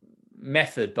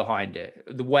method behind it,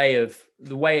 the way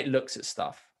it looks at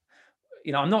stuff.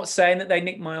 I'm not saying that they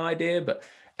nicked my idea, but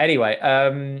anyway,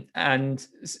 and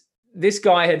this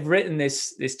guy had written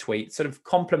this tweet sort of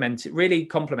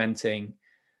complimenting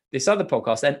this other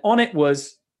podcast, and on it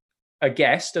was a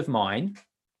guest of mine,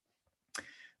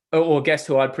 or a guest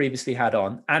who I'd previously had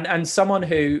on, and someone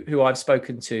who I've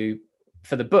spoken to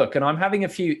for the book, and I'm having a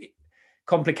few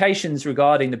complications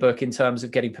regarding the book in terms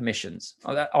of getting permissions.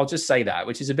 I'll just say that,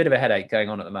 which is a bit of a headache going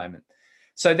on at the moment.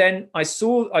 So then I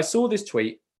saw this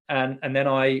tweet, and then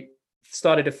I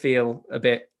started to feel a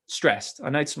bit stressed. I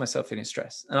noticed myself feeling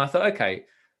stressed, and I thought, okay,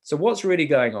 so what's really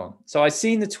going on? So I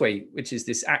seen the tweet, which is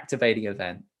this activating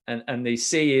event, and the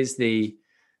C is the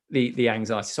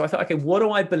anxiety. So I thought, okay, what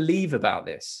do I believe about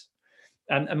this?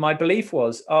 And my belief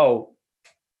was,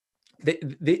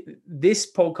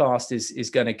 this podcast is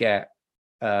going to get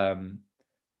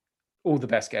all the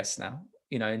best guests now,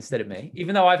 instead of me,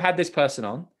 even though I've had this person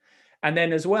on. And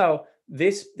then as well,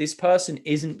 this person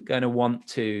isn't going to want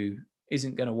to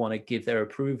give their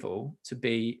approval to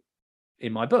be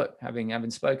in my book,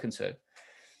 having spoken to.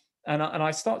 And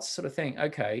I start to sort of think,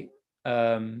 okay,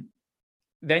 then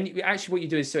actually what you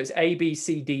do is, so it's A, B,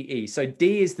 C, D, E. So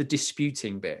D is the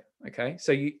disputing bit. Okay.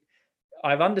 So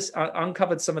I've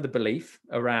uncovered some of the belief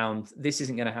around this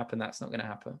isn't going to happen, that's not going to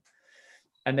happen.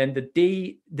 And then the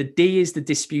D is the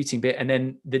disputing bit, and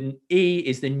then the E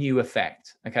is the new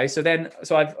effect. Okay, so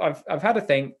I've had a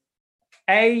thing: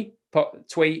 A,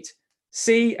 tweet;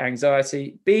 C,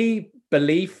 anxiety; B,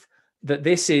 belief that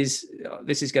this is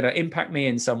going to impact me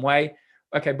in some way.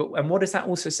 Okay, and what does that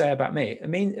also say about me? It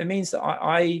means that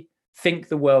I think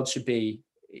the world should be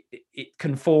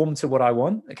conform to what I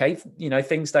want. Okay,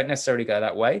 things don't necessarily go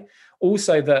that way.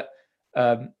 Also that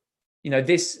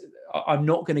this. I'm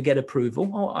not going to get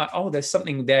approval. There's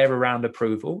something there around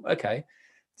approval. Okay.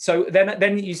 So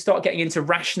then you start getting into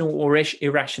rational or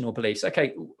irrational beliefs.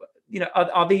 Okay.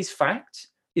 Are these facts?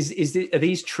 Are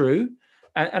these true?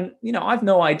 And I've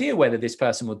no idea whether this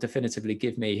person will definitively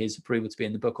give me his approval to be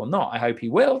in the book or not. I hope he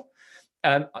will.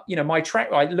 I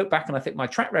look back and I think my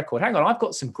track record, hang on, I've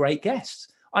got some great guests.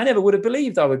 I never would have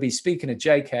believed I would be speaking to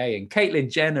JK and Caitlyn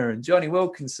Jenner and Johnny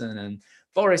Wilkinson and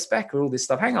Boris Becker, all this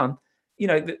stuff. Hang on.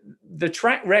 The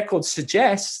track record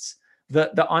suggests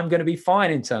that I'm going to be fine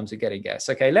in terms of getting guests.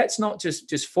 Okay, let's not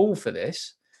just fall for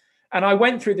this. And I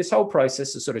went through this whole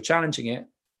process of sort of challenging it,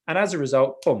 and as a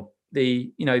result, boom,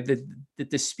 the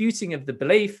disputing of the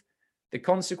belief, the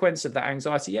consequence of that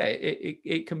anxiety,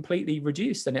 it completely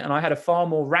reduced, and I had a far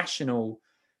more rational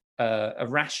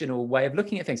way of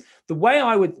looking at things. The way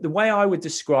I would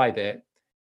describe it,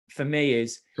 for me,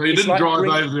 is so you didn't drive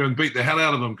over there and beat the hell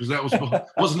out of him, because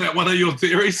wasn't that one of your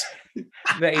theories?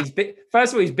 That he's big.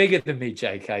 First of all, he's bigger than me,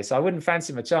 JK, so I wouldn't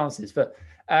fancy my chances. But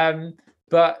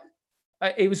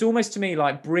it was almost to me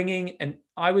like bringing, and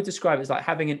I would describe it as like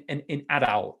having an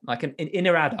adult, like an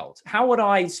inner adult. How would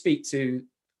I speak to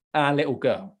our little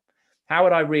girl? How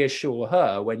would I reassure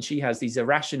her when she has these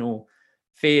irrational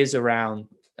fears around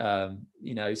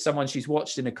someone she's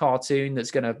watched in a cartoon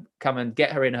that's going to come and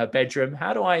get her in her bedroom?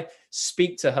 How do I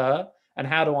speak to her, and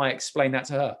how do I explain that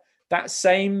to her? That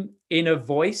same inner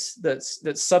voice that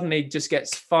suddenly just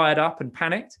gets fired up and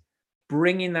panicked,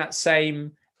 bringing that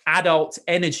same adult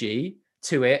energy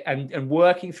to it, and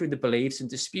working through the beliefs and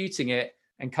disputing it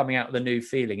and coming out with a new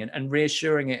feeling, and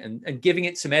reassuring it and giving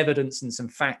it some evidence and some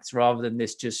facts, rather than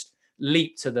this just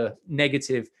leap to the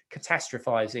negative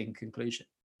catastrophizing conclusion.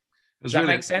 Does that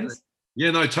make sense? Yeah,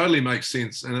 no, totally makes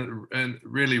sense. And it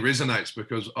really resonates,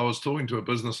 because I was talking to a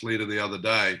business leader the other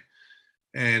day,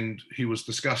 and he was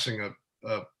discussing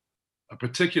a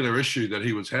particular issue that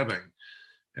he was having.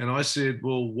 And I said,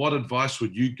 well, what advice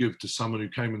would you give to someone who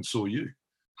came and saw you?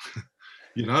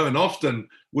 And often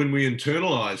when we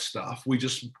internalize stuff, we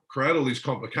just create all these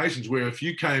complications, where if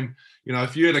you came,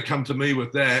 if you had to come to me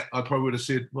with that, I probably would have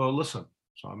said, well, listen,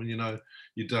 Simon,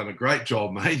 you've done a great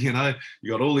job, mate. You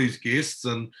got all these guests,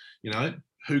 and,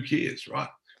 who cares, right?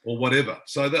 Or whatever.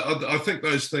 So I think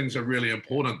those things are really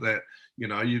important, that,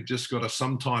 you've just got to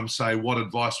sometimes say, what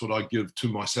advice would I give to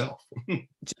myself? Do you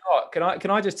know what?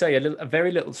 Can I just tell you a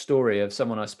very little story of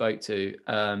someone I spoke to,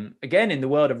 again, in the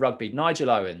world of rugby, Nigel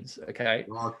Owens. Okay.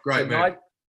 Oh, great, man.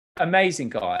 Amazing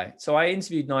guy. So I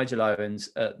interviewed Nigel Owens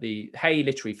at the Hay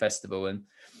Literary Festival,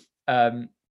 and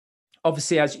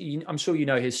obviously, I'm sure you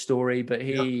know his story, but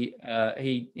he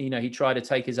tried to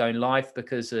take his own life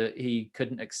because he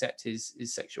couldn't accept his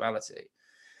sexuality.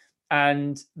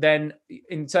 And then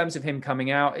in terms of him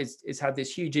coming out, it's had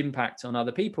this huge impact on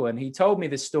other people. And he told me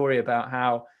this story about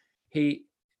how he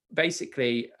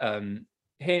basically,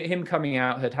 him coming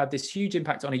out had this huge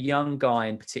impact on a young guy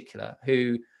in particular,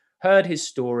 who heard his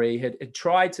story, had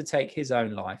tried to take his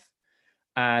own life,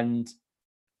 and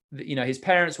his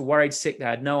parents were worried sick. They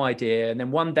had no idea. And then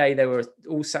one day they were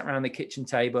all sat around the kitchen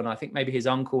table. And I think maybe his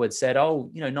uncle had said, oh,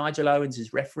 Nigel Owens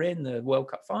is refereeing the World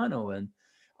Cup final. And,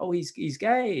 oh, he's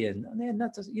gay. And then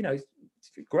that does,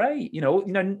 it's great,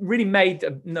 really made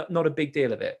not a big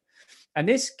deal of it. And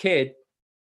this kid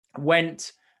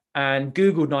went and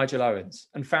Googled Nigel Owens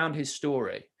and found his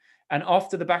story. And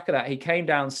after the back of that, he came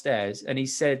downstairs and he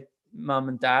said, Mum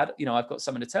and Dad, I've got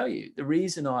something to tell you. The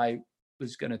reason I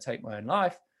was going to take my own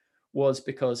life was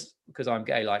because I'm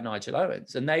gay like Nigel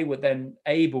Owens. And they were then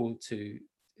able to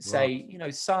say,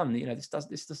 right. Son,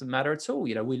 this doesn't matter at all.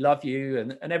 We love you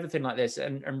and everything like this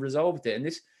and resolved it.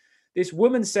 And this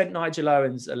woman sent Nigel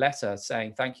Owens a letter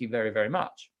saying, thank you very, very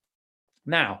much.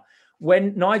 Now,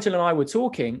 when Nigel and I were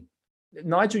talking,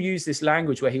 Nigel used this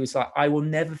language where he was like, I will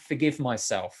never forgive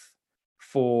myself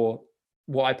for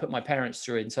what I put my parents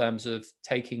through in terms of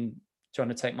trying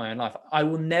to take my own life. I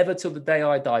will never till the day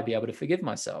I die be able to forgive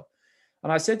myself.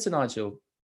 And I said to Nigel,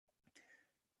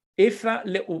 if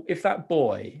that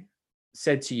boy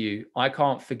said to you, I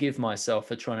can't forgive myself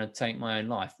for trying to take my own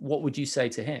life, what would you say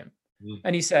to him? Mm.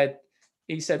 And he said,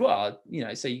 well,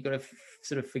 so you've got to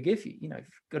sort of forgive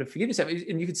got to forgive yourself.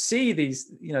 And you could see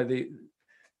these,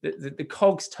 the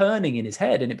cogs turning in his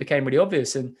head, and it became really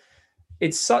obvious. And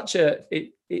it's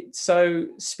it so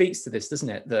speaks to this, doesn't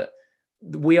it? That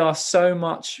we are so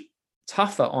much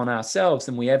tougher on ourselves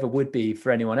than we ever would be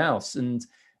for anyone else. And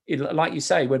like you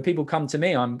say, when people come to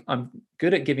me, I'm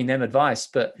good at giving them advice,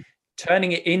 but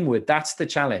turning it inward, that's the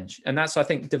challenge. And that's, I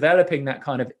think, developing that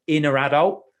kind of inner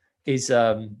adult is,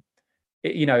 that's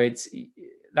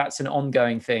an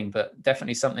ongoing thing, but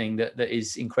definitely something that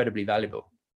is incredibly valuable.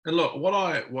 And look, what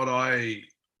I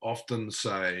often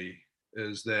say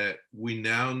is that we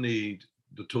now need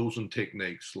the tools and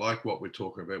techniques like what we're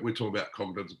talking about. We're talking about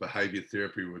cognitive behavior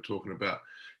therapy. We're talking about,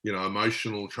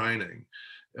 emotional training.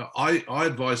 I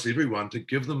advise everyone to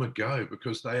give them a go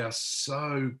because they are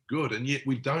so good, and yet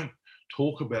we don't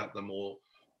talk about them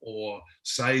or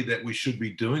say that we should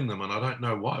be doing them. And I don't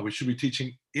know why. We should be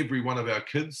teaching every one of our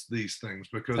kids these things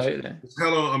because it's how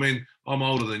long, I'm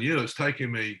older than you. It's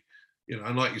taken me,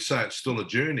 and like you say, it's still a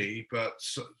journey, but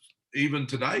even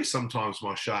today, sometimes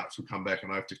my sharks will come back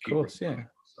and I have to keep. Of course, yeah.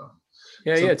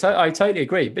 I totally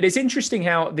agree. But it's interesting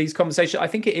how these conversations, I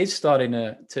think it is starting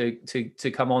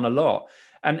to come on a lot.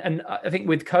 And I think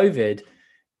with COVID,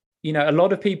 a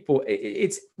lot of people,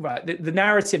 it's right. The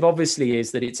narrative obviously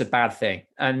is that it's a bad thing.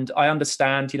 And I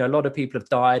understand, a lot of people have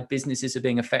died, businesses are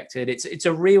being affected. It's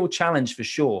a real challenge for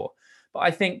sure. But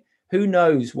I think who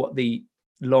knows what the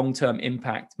long-term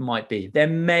impact might be. There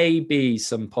may be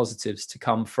some positives to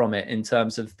come from it in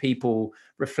terms of people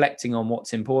reflecting on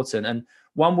what's important. And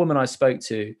one woman I spoke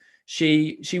to,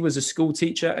 she was a school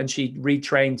teacher and she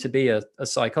retrained to be a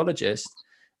psychologist.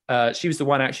 She was the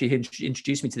one actually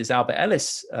introduced me to this Albert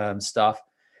Ellis stuff.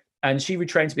 And she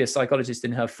retrained to be a psychologist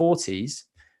in her 40s.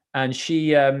 And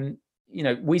she,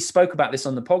 we spoke about this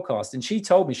on the podcast, and she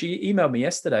emailed me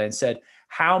yesterday and said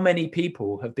how many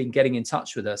people have been getting in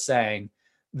touch with her saying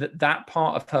that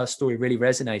part of her story really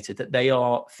resonated, that they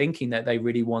are thinking that they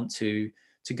really want to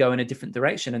go in a different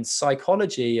direction. And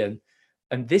psychology and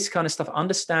this kind of stuff,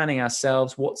 understanding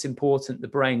ourselves, what's important, the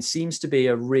brain, seems to be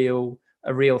a real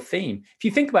theme. If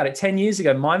you think about it, 10 years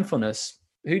ago, mindfulness,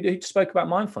 who spoke about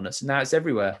mindfulness? And now it's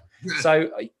everywhere. So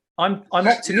I'm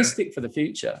optimistic for the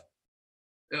future.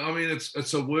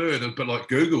 It's a word, but like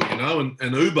Google,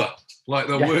 and Uber, like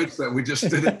the words that we just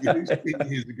didn't use 10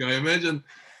 years ago. Imagine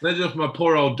if my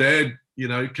poor old dad,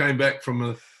 came back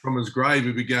from his grave,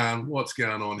 he'd be going, what's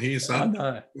going on here, son? I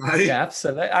know. Hey? Yeah,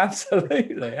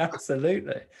 absolutely.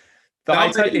 But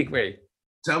I totally agree.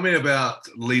 Tell me about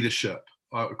leadership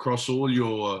across all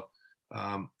your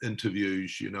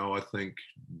interviews. I think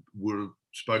we've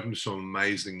spoken to some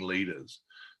amazing leaders.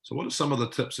 So what are some of the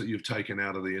tips that you've taken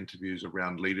out of the interviews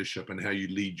around leadership and how you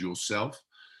lead yourself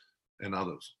and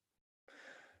others?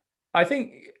 I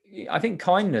think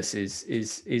kindness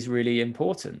is really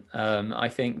important. I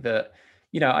think that,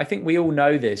 I think we all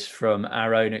know this from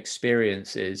our own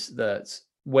experiences, that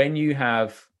when you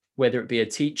have, whether it be a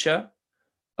teacher,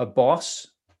 a boss,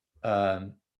 a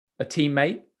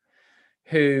teammate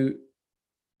who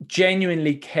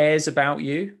genuinely cares about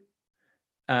you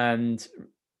and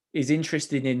is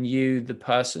interested in you, the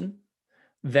person,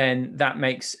 then that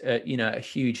makes a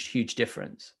huge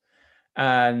difference.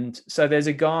 And so there's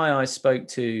a guy I spoke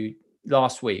to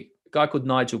last week, a guy called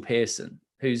Nigel Pearson,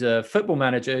 who's a football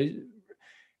manager.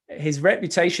 His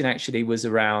reputation actually was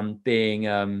around being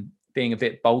a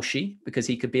bit bolshy because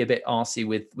he could be a bit arsey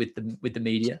with the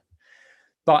media.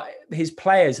 But his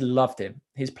players loved him.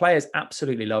 His players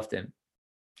absolutely loved him.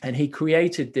 And he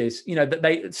created this,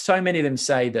 that so many of them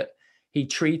say that he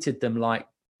treated them like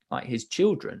his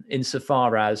children,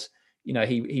 insofar as,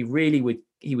 he really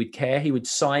would care. He would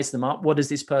size them up. What does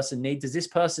this person need? Does this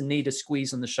person need a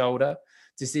squeeze on the shoulder?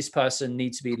 Does this person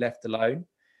need to be left alone?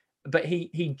 But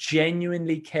he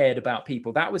genuinely cared about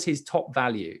people. That was his top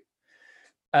value.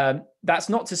 That's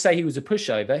not to say he was a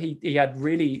pushover. He had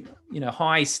really,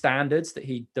 high standards that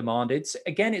he demanded. So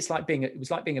again, it was like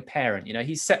being a parent.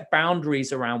 He set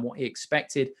boundaries around what he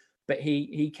expected, but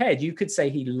he cared. You could say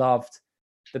he loved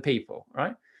the people,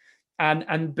 right?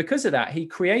 And because of that, he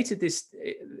created this.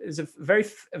 Is a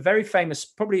very famous,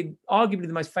 probably arguably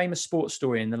the most famous sports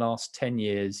story in the last 10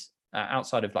 years,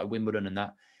 outside of like Wimbledon and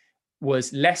that,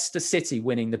 was Leicester City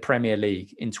winning the Premier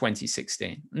League in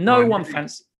 2016. No one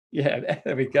fancy. Yeah,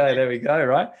 there we go,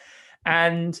 right?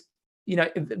 And,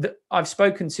 I've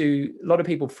spoken to a lot of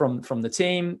people from the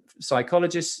team,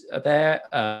 psychologists are there,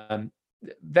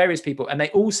 various people, and they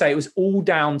all say it was all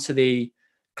down to the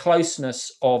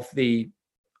closeness of the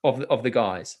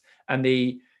guys. And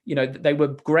they were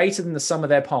greater than the sum of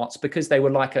their parts because they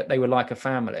were like a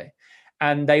family.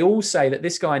 And they all say that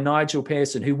this guy, Nigel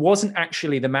Pearson, who wasn't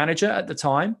actually the manager at the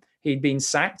time, he'd been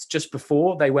sacked just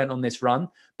before they went on this run,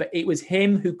 but it was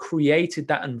him who created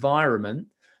that environment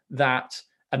that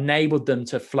enabled them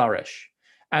to flourish.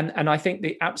 And I think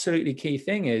the absolutely key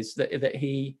thing is that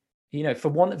he, for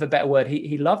want of a better word,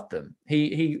 he loved them.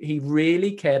 He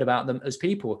really cared about them as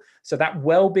people. So that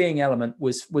well-being element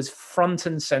was front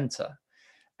and center.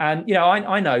 And,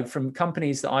 I know from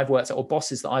companies that I've worked at or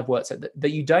bosses that I've worked at that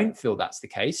you don't feel that's the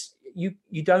case. You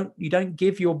don't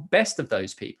give your best of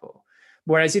those people.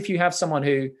 Whereas if you have someone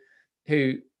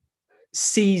who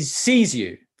sees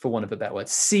you, for want of a better word,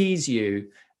 sees you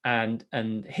and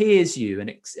hears you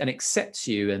and accepts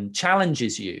you and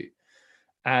challenges you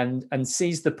and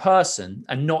sees the person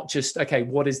and not just, okay,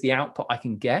 what is the output I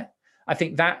can get? I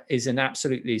think that is an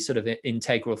absolutely sort of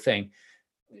integral thing.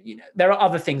 There are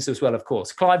other things as well, of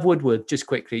course. Clive Woodward, just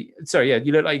quickly. Sorry, yeah,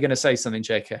 you look like you're going to say something,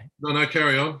 JK. No,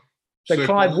 carry on. So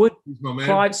Clive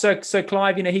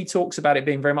Clive, he talks about it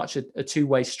being very much a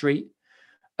two-way street.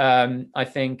 I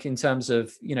think in terms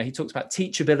of, he talks about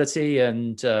teachability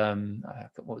and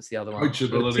what was the other one?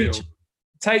 Coachability.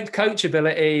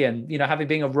 Coachability and, having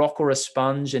being a rock or a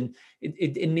sponge. And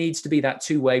it needs to be that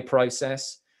two-way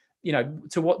process.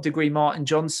 To what degree Martin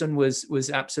Johnson was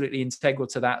absolutely integral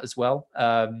to that as well.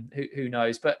 Who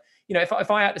knows? But, if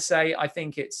I had to say, I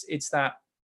think it's that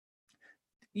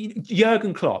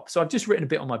Jurgen Klopp. So I've just written a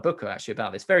bit on my book actually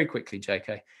about this very quickly,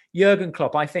 JK. Jurgen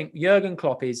Klopp. I think Jurgen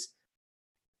Klopp is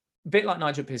a bit like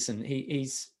Nigel Pearson.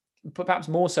 He's perhaps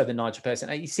more so than Nigel Pearson.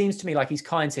 He seems to me like he's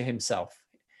kind to himself.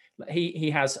 He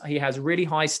has really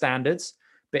high standards,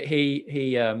 but he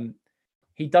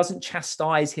doesn't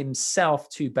chastise himself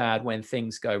too bad when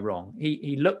things go wrong.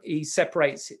 He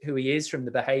separates who he is from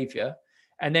the behavior,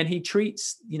 and then he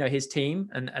treats his team,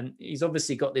 and he's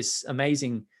obviously got this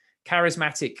amazing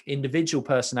charismatic individual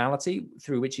personality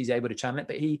through which he's able to channel it,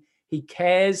 but he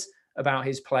cares about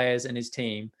his players and his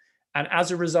team, and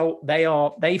as a result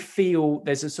they feel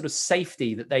there's a sort of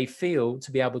safety that they feel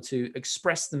to be able to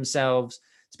express themselves,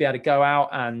 to be able to go out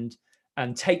and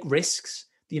take risks.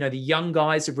 The young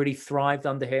guys have really thrived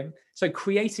under him. So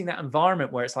creating that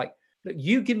environment where it's like, look,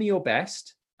 you give me your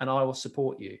best and I will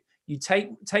support you. You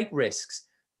take risks,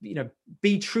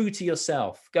 be true to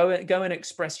yourself, go and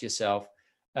express yourself.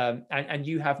 And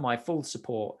you have my full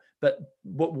support. But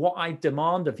what I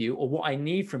demand of you or what I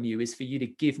need from you is for you to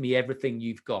give me everything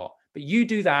you've got. But you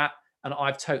do that and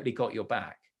I've totally got your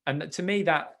back. And to me,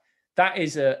 that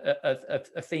is a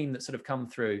theme that's sort of come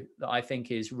through that I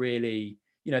think is really,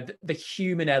 the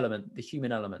human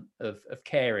element of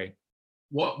caring.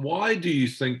 Why do you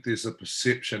think there's a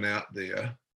perception out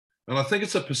there? And I think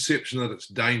it's a perception that it's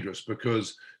dangerous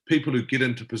because people who get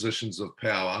into positions of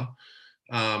power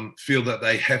feel that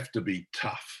they have to be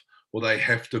tough or they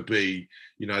have to be,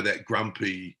 that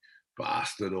grumpy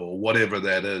bastard or whatever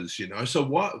that is, So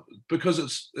what?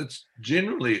 Because it's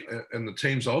generally in the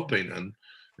teams I've been in,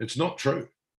 it's not true.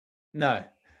 No.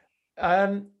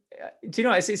 Do you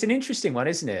know, it's an interesting one,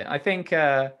 isn't it? I think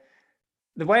the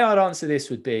way I'd answer this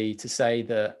would be to say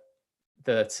that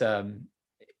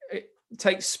it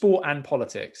takes sport and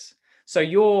politics. So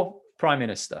you're Prime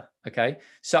Minister, okay?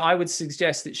 So I would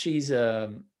suggest that she's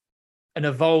an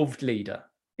evolved leader.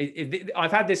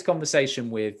 I've had this conversation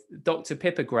with Dr.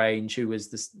 Pippa Grange, who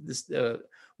was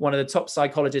one of the top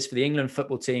psychologists for the England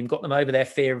football team, got them over their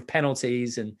fear of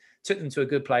penalties and took them to a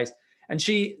good place. And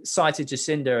she cited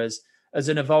Jacinda as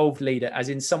an evolved leader, as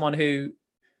in someone who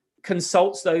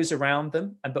consults those around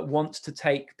them, but wants to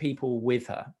take people with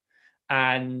her.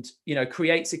 and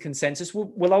creates a consensus,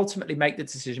 will ultimately make the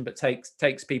decision, but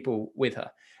takes people with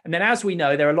her. And then, as we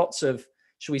know, there are lots of,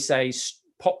 shall we say,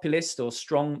 populist or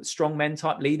strong men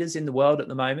type leaders in the world at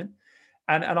the moment.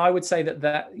 And I would say that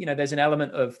there's an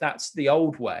element of that's the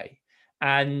old way.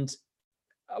 And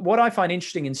what I find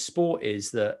interesting in sport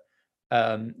is that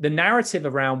the narrative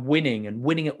around winning and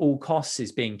winning at all costs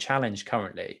is being challenged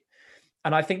currently.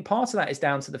 And I think part of that is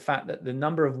down to the fact that the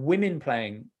number of women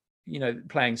playing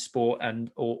sport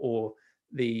and or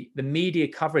the media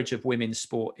coverage of women's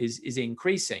sport is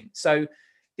increasing. So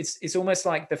it's almost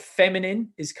like the feminine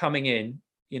is coming in,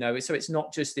 so it's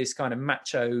not just this kind of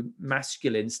macho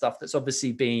masculine stuff that's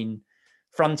obviously been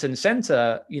front and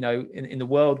center, in the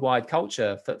worldwide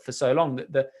culture for so long.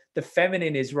 That the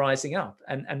feminine is rising up,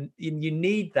 and you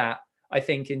need that, I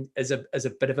think, as a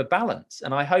bit of a balance.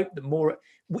 And I hope that more,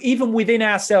 even within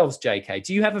ourselves, JK,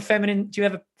 do you have a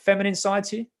feminine side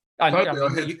to you? I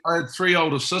had 3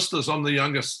 older sisters. I'm the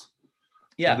youngest.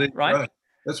 Yeah, so right.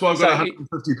 That's why I've got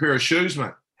 150 pair of shoes,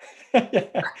 mate.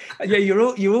 Yeah,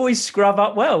 you always scrub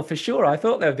up well, for sure. I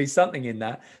thought there'd be something in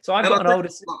that. So I've got an older.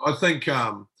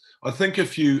 I think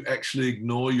if you actually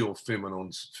ignore your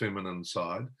feminine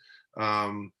side,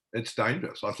 it's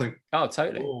dangerous. I think. Oh,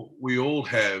 totally. We all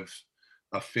have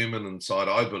a feminine side,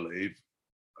 I believe,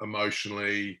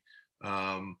 emotionally,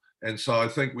 and so I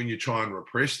think when you try and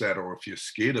repress that, or if you're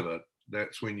scared of it,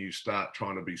 that's when you start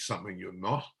trying to be something you're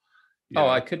not.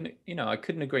 I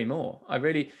couldn't agree more. I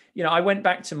really, I went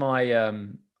back to my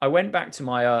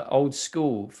old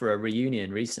school for a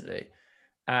reunion recently,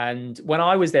 and when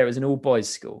I was there, it was an all boys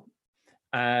school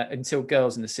until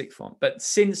girls in the sixth form. But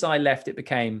since I left, it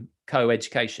became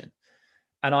co-education,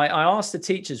 and I asked the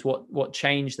teachers what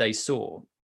change they saw,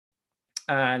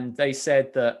 and they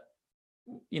said that,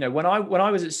 when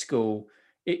I was at school,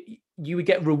 you would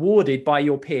get rewarded by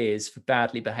your peers for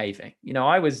badly behaving.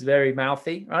 I was very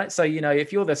mouthy, right? So,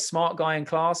 if you're the smart guy in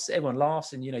class, everyone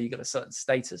laughs and, you got a certain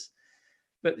status.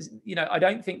 But, I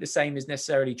don't think the same is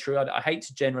necessarily true. I hate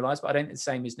to generalize, but I don't think the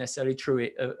same is necessarily true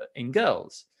in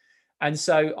girls. And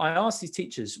so I asked these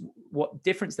teachers what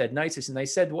difference they'd noticed. And they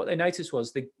said what they noticed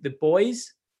was the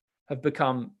boys have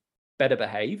become better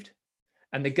behaved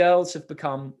and the girls have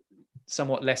become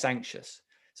somewhat less anxious.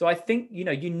 So I think,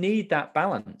 you need that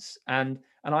balance. And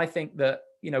I think that,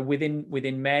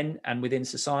 within men and within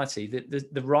society,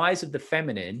 the rise of the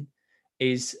feminine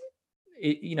is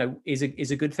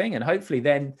a good thing. And hopefully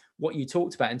then what you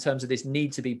talked about in terms of this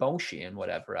need to be bolshy and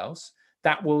whatever else,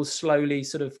 that will slowly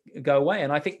sort of go away.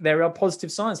 And I think there are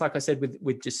positive signs, like I said,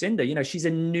 with Jacinda, she's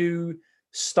a new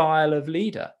style of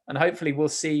leader. And hopefully we'll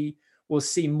see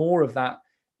more of that.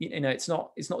 It's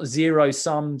not zero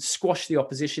sum, squash the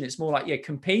opposition. It's more like,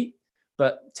 compete,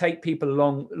 but take people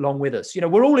along with us.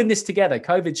 We're all in this together.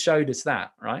 COVID showed us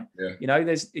that, right? Yeah.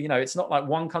 It's not like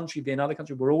one country be another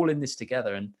country. We're all in this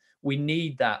together, and we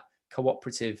need that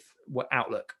cooperative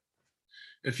outlook.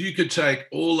 If you could take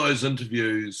all those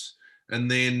interviews and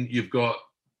then you've got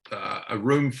a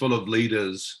room full of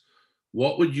leaders,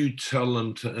 what would you tell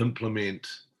them to implement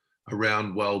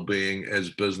around well-being as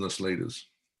business leaders?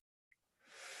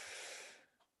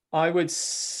 I would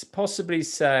possibly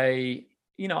say,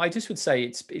 I just would say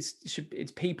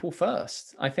it's people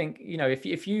first. I think,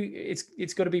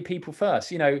 it's got to be people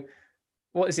first.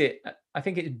 What is it? I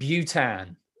think it's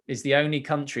Bhutan is the only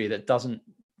country that doesn't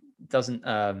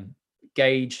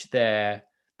gauge the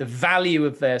value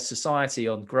of their society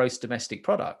on gross domestic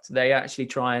product. They actually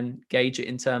try and gauge it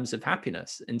in terms of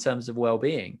happiness, in terms of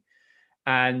well-being.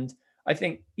 And I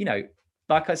think,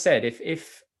 like I said,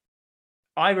 if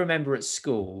I remember at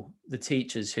school, the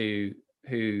teachers who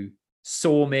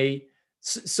saw me,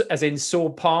 as in saw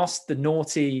past the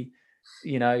naughty,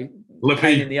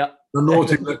 pain in the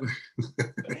naughty,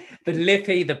 the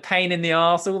lippy, the pain in the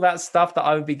arse, all that stuff that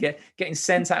I would be getting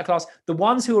sent out of class. The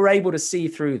ones who were able to see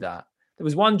through that. There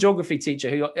was one geography teacher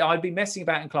who I'd be messing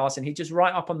about in class, and he'd just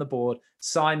write up on the board,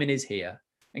 "Simon is here."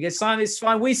 And goes, "Simon, it's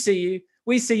fine. We see you.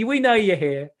 We know you're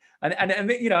here." And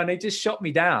they just shot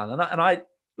me down, and I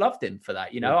loved him for that.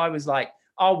 I was like,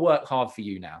 I'll work hard for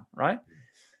you now, right?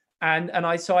 And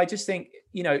I just think,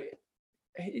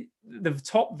 the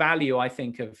top value I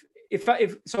think of if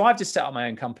I've just set up my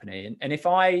own company, and if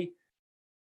I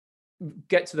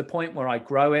get to the point where I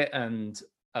grow it and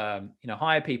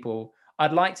hire people,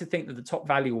 I'd like to think that the top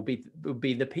value will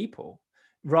be the people,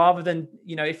 rather than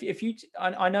if you.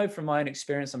 I know from my own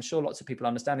experience, I'm sure lots of people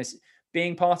understand this,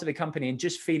 being part of a company and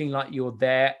just feeling like you're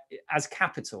there as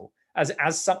capital,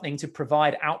 as something to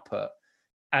provide output,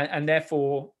 and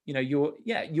therefore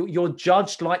you're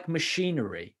judged like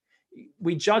machinery.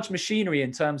 we judge machinery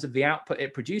in terms of the output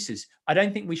it produces. I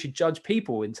don't think we should judge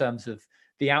people in terms of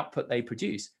the output they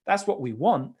produce. That's what we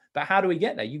want. But how do we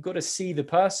get there? You've got to see the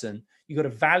person. You've got to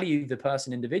value the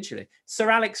person individually. Sir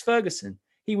Alex Ferguson,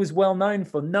 he was well known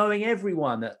for knowing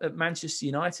everyone at Manchester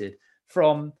United,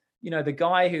 from, the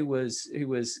guy who was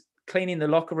cleaning the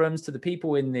locker rooms to the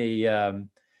people in the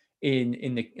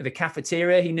in the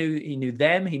cafeteria. He knew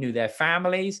them. He knew their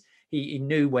families. He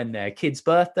knew when their kids'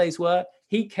 birthdays were.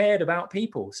 He cared about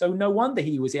people. So no wonder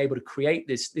he was able to create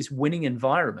this winning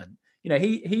environment.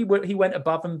 He went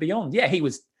above and beyond. Yeah, he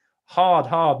was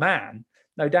hard man,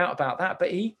 no doubt about that.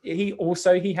 But he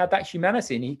had that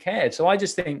humanity, and he cared. So I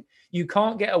just think you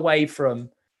can't get away from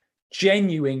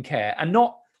genuine care, and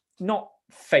not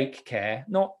fake care,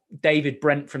 not David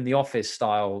Brent from The Office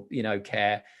style,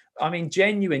 care. I mean,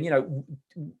 genuine,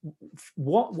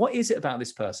 what is it about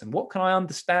this person? What can I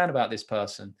understand about this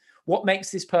person? What makes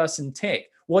this person tick?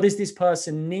 What does this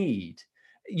person need?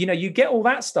 You get all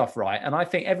that stuff right, and I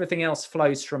think everything else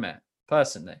flows from it,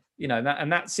 personally.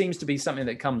 That seems to be something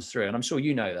that comes through, and I'm sure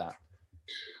you know that.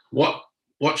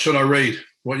 What should I read?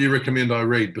 What do you recommend I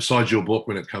read besides your book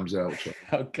when it comes out?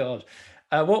 Oh God.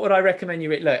 What would I recommend you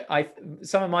read? Look,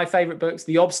 some of my favorite books,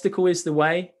 The Obstacle is the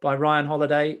Way by Ryan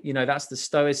Holiday. That's the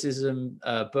Stoicism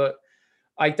book.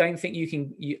 I don't think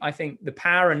I think The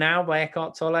Power of Now by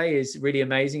Eckhart Tolle is really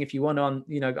amazing. If you want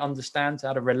to, understand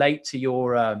how to relate to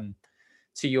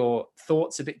your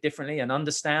thoughts a bit differently, and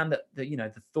understand that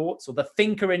the thoughts or the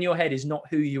thinker in your head is not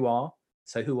who you are.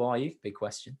 So who are you? Big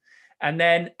question. And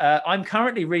then I'm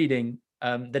currently reading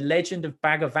The Legend of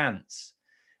Bagger Vance.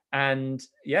 And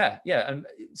and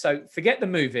so forget the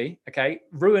movie, okay,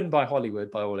 ruined by Hollywood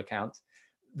by all accounts.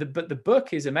 But the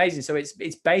book is amazing. So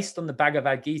it's based on the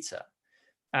Bhagavad Gita,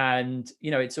 and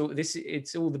it's all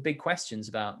the big questions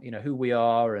about who we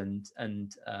are, and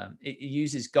it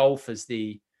uses golf as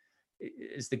the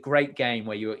great game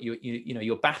where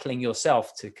you're battling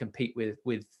yourself to compete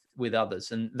with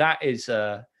others, and that is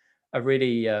a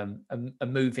really a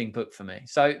moving book for me.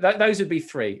 So those would be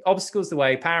three: Obstacles the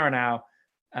Way, Power Now,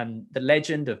 and The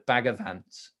Legend of Bagger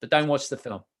Vance. But don't watch the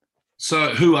film.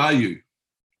 So who are you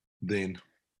then?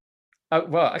 Oh,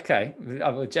 well, okay.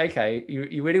 Well, JK,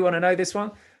 you really want to know this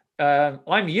one?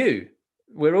 I'm you.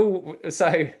 We're all...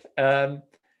 So,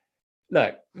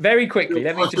 look, very quickly.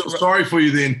 I feel sorry for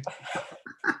you then.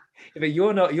 But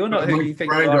you're not who you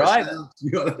think you are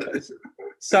either.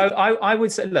 So I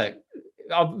would say, look,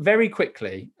 very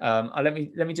quickly, let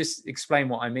me just explain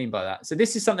what I mean by that. So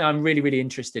this is something I'm really, really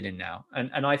interested in now.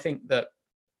 And I think that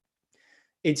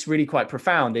it's really quite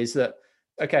profound, is that,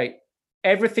 okay,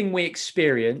 everything we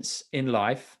experience in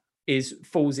life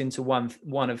falls into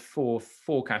one of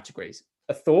four categories: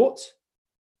 a thought,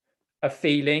 a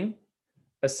feeling,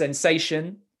 a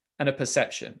sensation, and a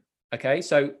perception. Okay,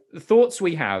 so the thoughts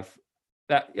we have,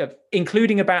 that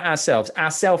including about ourselves,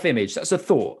 our self-image, that's a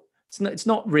thought. It's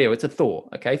not real, it's a thought.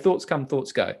 Okay, thoughts come,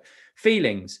 thoughts go.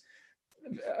 Feelings,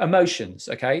 emotions.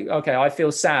 Okay, I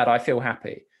feel sad, I feel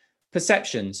happy.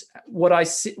 Perceptions, what I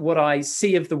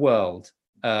see of the world.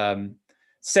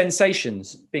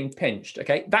 Sensations, being pinched.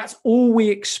 Okay, that's all we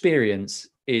experience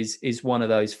is one of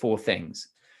those four things.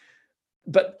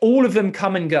 But all of them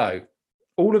come and go.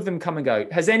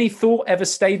 Has any thought ever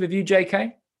stayed with you,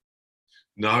 JK?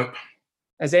 No.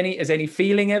 Has any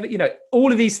feeling ever?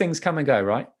 All of these things come and go,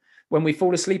 right? When we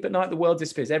fall asleep at night, the world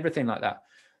disappears, everything like that.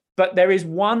 But there is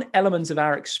one element of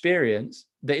our experience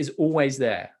that is always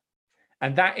there.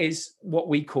 And that is what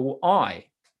we call I.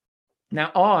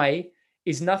 Now, I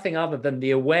is nothing other than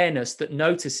the awareness that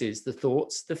notices the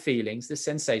thoughts, the feelings, the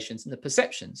sensations, and the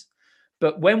perceptions.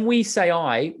 But when we say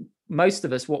I, most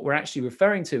of us, what we're actually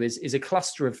referring to is a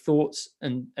cluster of thoughts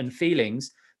and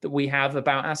feelings that we have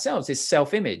about ourselves, is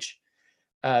self-image.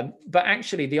 But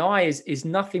actually, the I is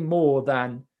nothing more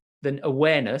than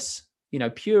awareness,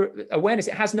 pure awareness.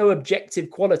 It has no objective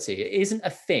quality. It isn't a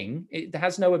thing. It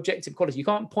has no objective quality. You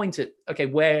can't point at, okay,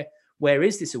 where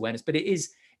is this awareness? But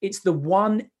it's the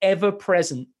one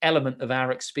ever-present element of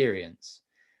our experience.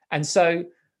 And so,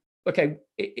 okay,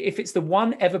 if it's the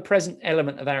one ever-present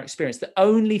element of our experience, the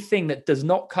only thing that does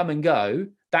not come and go,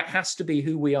 that has to be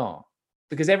who we are,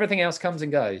 because everything else comes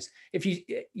and goes. If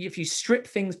you strip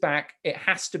things back, it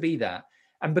has to be that.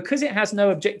 And because it has no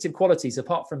objective qualities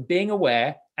apart from being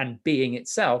aware and being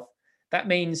itself, that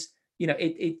means,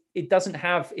 it doesn't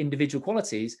have individual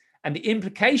qualities. And the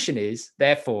implication is,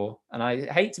 therefore, and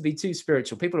I hate to be too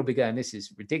spiritual, people will be going, this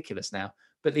is ridiculous now.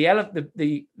 But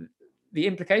the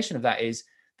implication of that is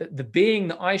that the being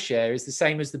that I share is the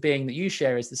same as the being that you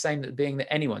share is the same as the being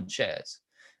that anyone shares.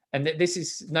 And this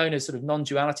is known as sort of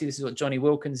non-duality. This is what Johnny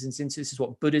Wilkins is into. This is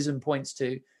what Buddhism points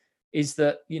to, is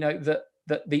that,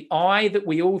 that the I that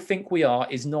we all think we are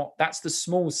is not, that's the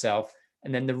small self.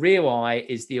 And then the real I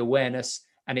is the awareness,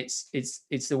 and it's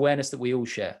the awareness that we all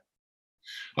share.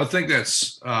 I think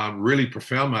that's really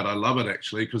profound, mate. I love it,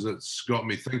 actually, because it's got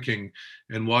me thinking.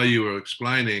 And while you were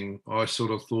explaining, I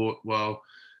sort of thought, well,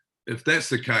 if that's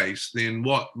the case, then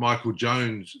what Michael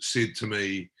Jones said to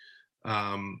me,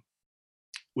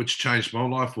 which changed my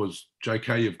life, was,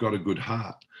 JK, you've got a good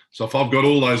heart. So if I've got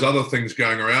all those other things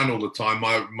going around all the time,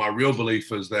 my real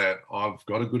belief is that I've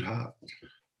got a good heart.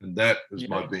 And that is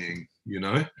my being,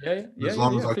 As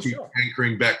long as I keep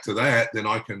anchoring back to that, then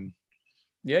I can...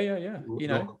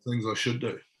 things I should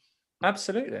do.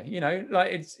 Absolutely.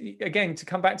 Like, it's, again, to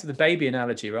come back to the baby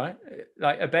analogy, right?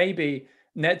 Like, a baby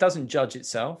doesn't judge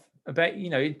itself. A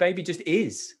baby just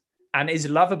is, and is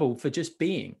lovable for just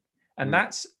being. And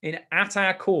that's at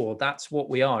our core, that's what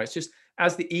we are. It's just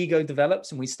as the ego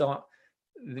develops and we start,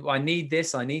 I need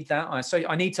this, I need that.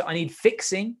 I need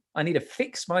fixing. I need to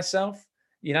fix myself,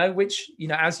 which,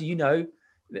 as you know,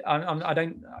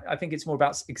 I think it's more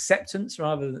about acceptance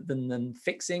rather than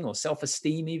fixing or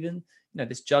self-esteem, even,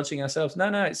 this judging ourselves.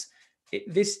 No, it's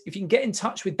this. If you can get in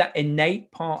touch with that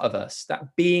innate part of us,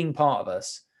 that being part of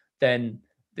us, then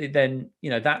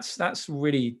that's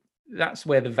where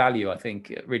the value, I think,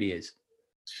 it really is.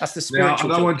 That's the spiritual.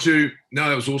 Now, I don't want you. No,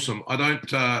 that was awesome. I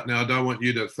don't want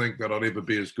you to think that I'd ever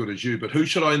be as good as you. But who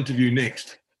should I interview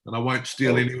next? And I won't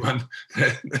steal anyone.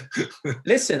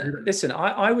 Listen.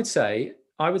 I would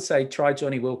say try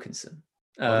Johnny Wilkinson.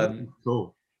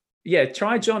 Cool. Yeah,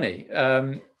 try Johnny.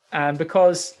 And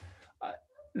because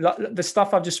the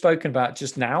stuff I've just spoken about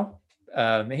just now,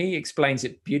 he explains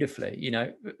it beautifully.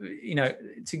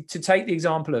 To take the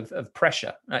example of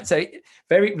pressure. Right? So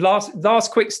very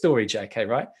last quick story, JK.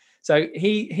 Right. So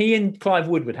he and Clive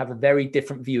Woodward have a very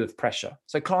different view of pressure.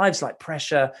 So Clive's like,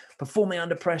 pressure, performing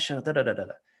under pressure, da da da da.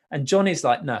 And Johnny's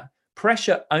like, no,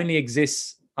 pressure only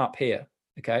exists up here.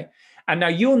 Okay. And now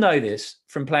you'll know this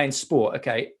from playing sport.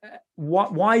 Okay.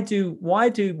 Why do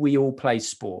we all play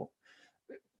sport?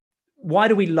 Why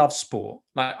do we love sport?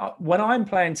 Like, when I'm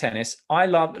playing tennis, I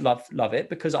love it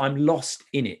because I'm lost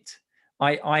in it.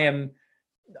 I am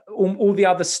all the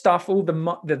other stuff, all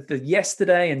the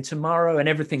yesterday and tomorrow and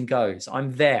everything goes.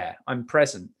 I'm there. I'm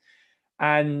present.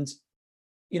 And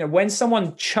when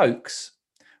someone chokes,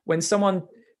 when someone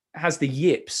has the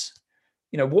yips,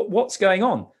 what's going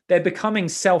on? They're becoming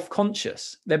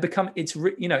self-conscious.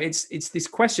 It's this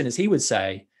question, as he would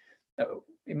say.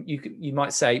 You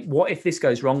might say, what if this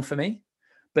goes wrong for me?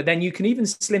 But then you can even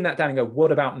slim that down and go,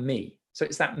 what about me? So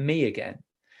it's that me again.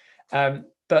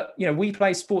 But we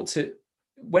play sports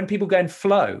when people go in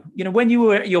flow. When you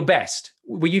were at your best,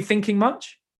 were you thinking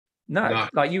much? No.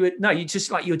 You're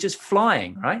just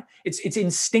flying, right? It's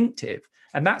instinctive.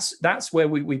 And that's where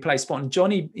we play sport. And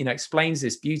Johnny, explains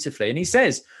this beautifully. And he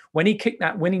says when he kicked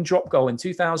that winning drop goal in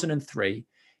 2003,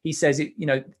 he says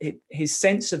his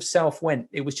sense of self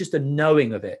it was just a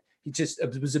knowing of it. He just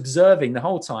was observing the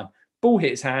whole time. Ball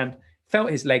hit his hand, felt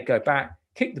his leg go back,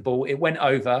 kicked the ball, it went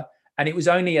over. And it was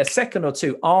only a second or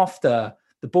two after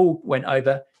the ball went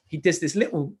over, he does this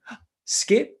little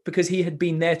skip because he had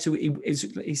been there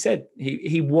he said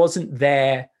he wasn't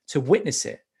there to witness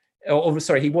it. Or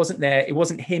sorry, he wasn't there. It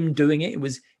wasn't him doing it.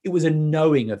 It was a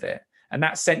knowing of it. And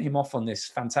that sent him off on this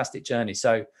fantastic journey.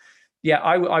 So yeah,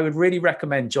 I would really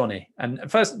recommend Johnny. And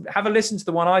first, have a listen to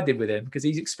the one I did with him, because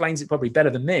he explains it probably better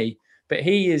than me. But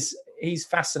he's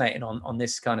fascinating on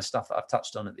this kind of stuff that I've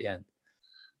touched on at the end.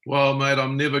 Well, mate,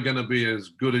 I'm never going to be as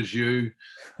good as you.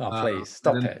 Oh, please,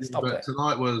 stop it.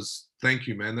 Tonight thank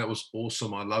you, man. That was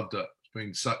awesome. I loved it. It's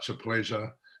been such a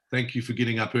pleasure. Thank you for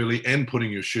getting up early and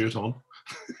putting your shirt on.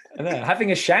 And then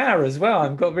having a shower as well.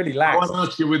 I've got really lax. I won't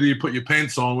ask you whether you put your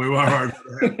pants on. We won't over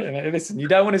that. Listen, you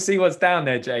don't want to see what's down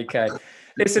there, JK.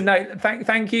 Listen, no,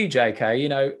 thank you,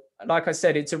 JK. Like I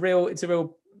said, it's a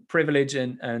real privilege,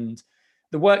 and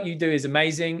the work you do is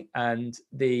amazing. And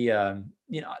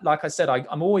like I said,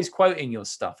 I'm always quoting your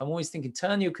stuff. I'm always thinking,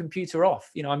 turn your computer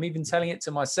off. I'm even telling it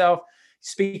to myself.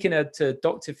 Speaking to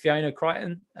Dr. Fiona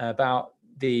Crichton about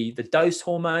the dose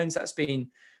hormones, that's been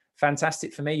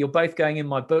fantastic for me. You're both going in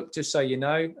my book, just so you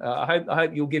know. I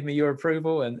hope you'll give me your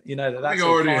approval, and that's. I think I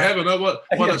already have it. What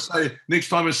I say? Next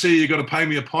time I see you, got to pay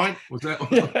me a pint. Was that?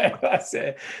 Yeah, that's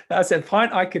it. That's a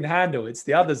pint I can handle. It's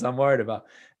the others I'm worried about.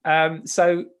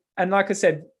 So, and like I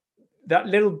said, that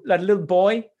little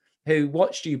boy who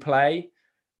watched you play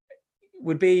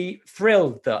would be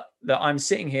thrilled that I'm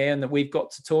sitting here and that we've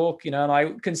got to talk. And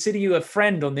I consider you a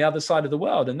friend on the other side of the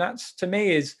world, and that's, to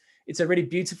me, is it's a really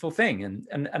beautiful thing.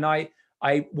 And I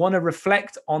want to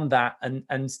reflect on that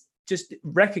and just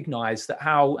recognize that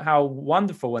how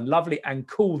wonderful and lovely and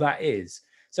cool that is.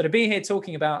 So to be here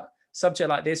talking about subject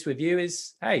like this with you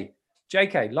is, hey,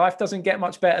 JK, life doesn't get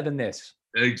much better than this.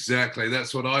 Exactly.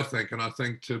 That's what I think. And I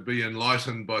think to be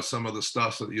enlightened by some of the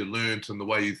stuff that you learned and the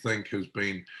way you think has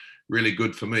been really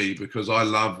good for me, because I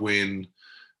love when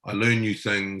I learn new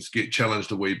things, get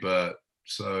challenged a wee bit.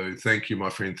 So thank you, my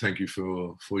friend. Thank you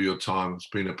for your time. It's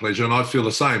been a pleasure. And I feel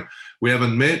the same. We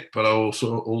haven't met, but I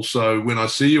also when I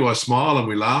see you, I smile and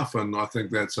we laugh. And I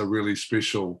think that's a really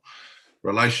special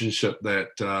relationship that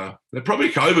probably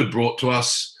COVID brought to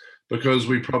us, because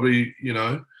we probably,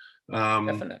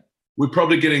 Definitely. We're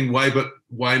probably getting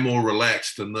way more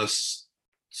relaxed in this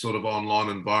sort of online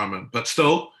environment. But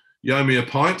still, you owe me a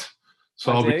pint.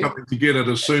 So I'll be coming to get it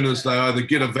as soon as they either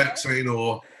get a vaccine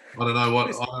or I don't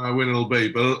know when it'll be,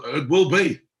 but it will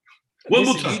be.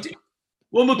 Wimbledon.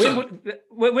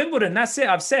 Wimbledon, that's it.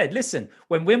 I've said, listen,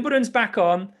 when Wimbledon's back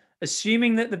on,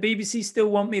 assuming that the BBC still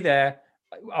want me there,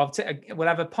 we'll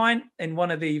have a pint in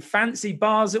one of the fancy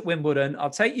bars at Wimbledon. I'll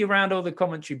take you around all the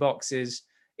commentary boxes,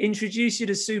 introduce you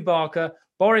to Sue Barker,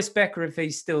 Boris Becker if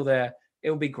he's still there.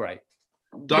 It'll be great.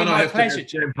 Don't I have to have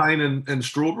champagne and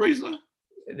strawberries though?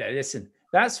 No, listen,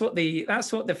 that's what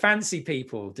the fancy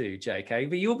people do, JK.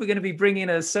 But you're going to be bringing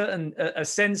a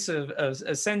sense of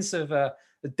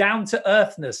down to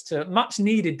earthness, to much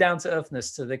needed down to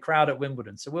earthness to the crowd at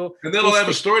Wimbledon. So and then I'll have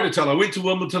a story to tell. I went to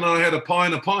Wimbledon and I had a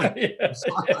pint.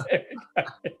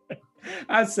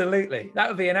 Absolutely, that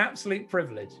would be an absolute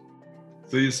privilege.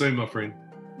 See you soon, my friend.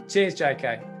 Cheers,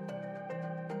 JK.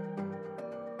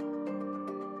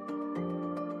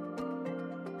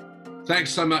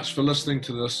 Thanks so much for listening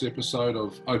to this episode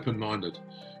of Open Minded.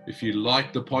 If you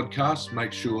like the podcast,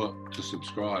 make sure to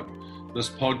subscribe. This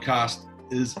podcast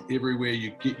is everywhere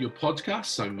you get your podcasts,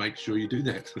 so make sure you do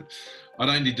that. I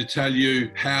don't need to tell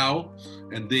you how,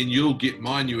 and then you'll get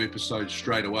my new episode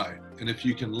straight away. And if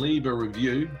you can leave a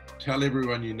review, tell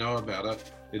everyone you know about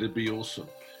it, it'd be awesome.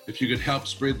 If you could help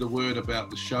spread the word about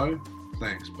the show,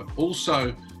 thanks. But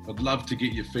also, I'd love to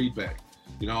get your feedback.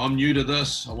 I'm new to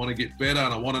this, I want to get better,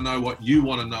 and I want to know what you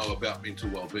want to know about mental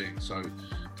well-being. So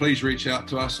please reach out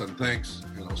to us, and thanks,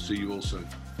 and I'll see you all soon.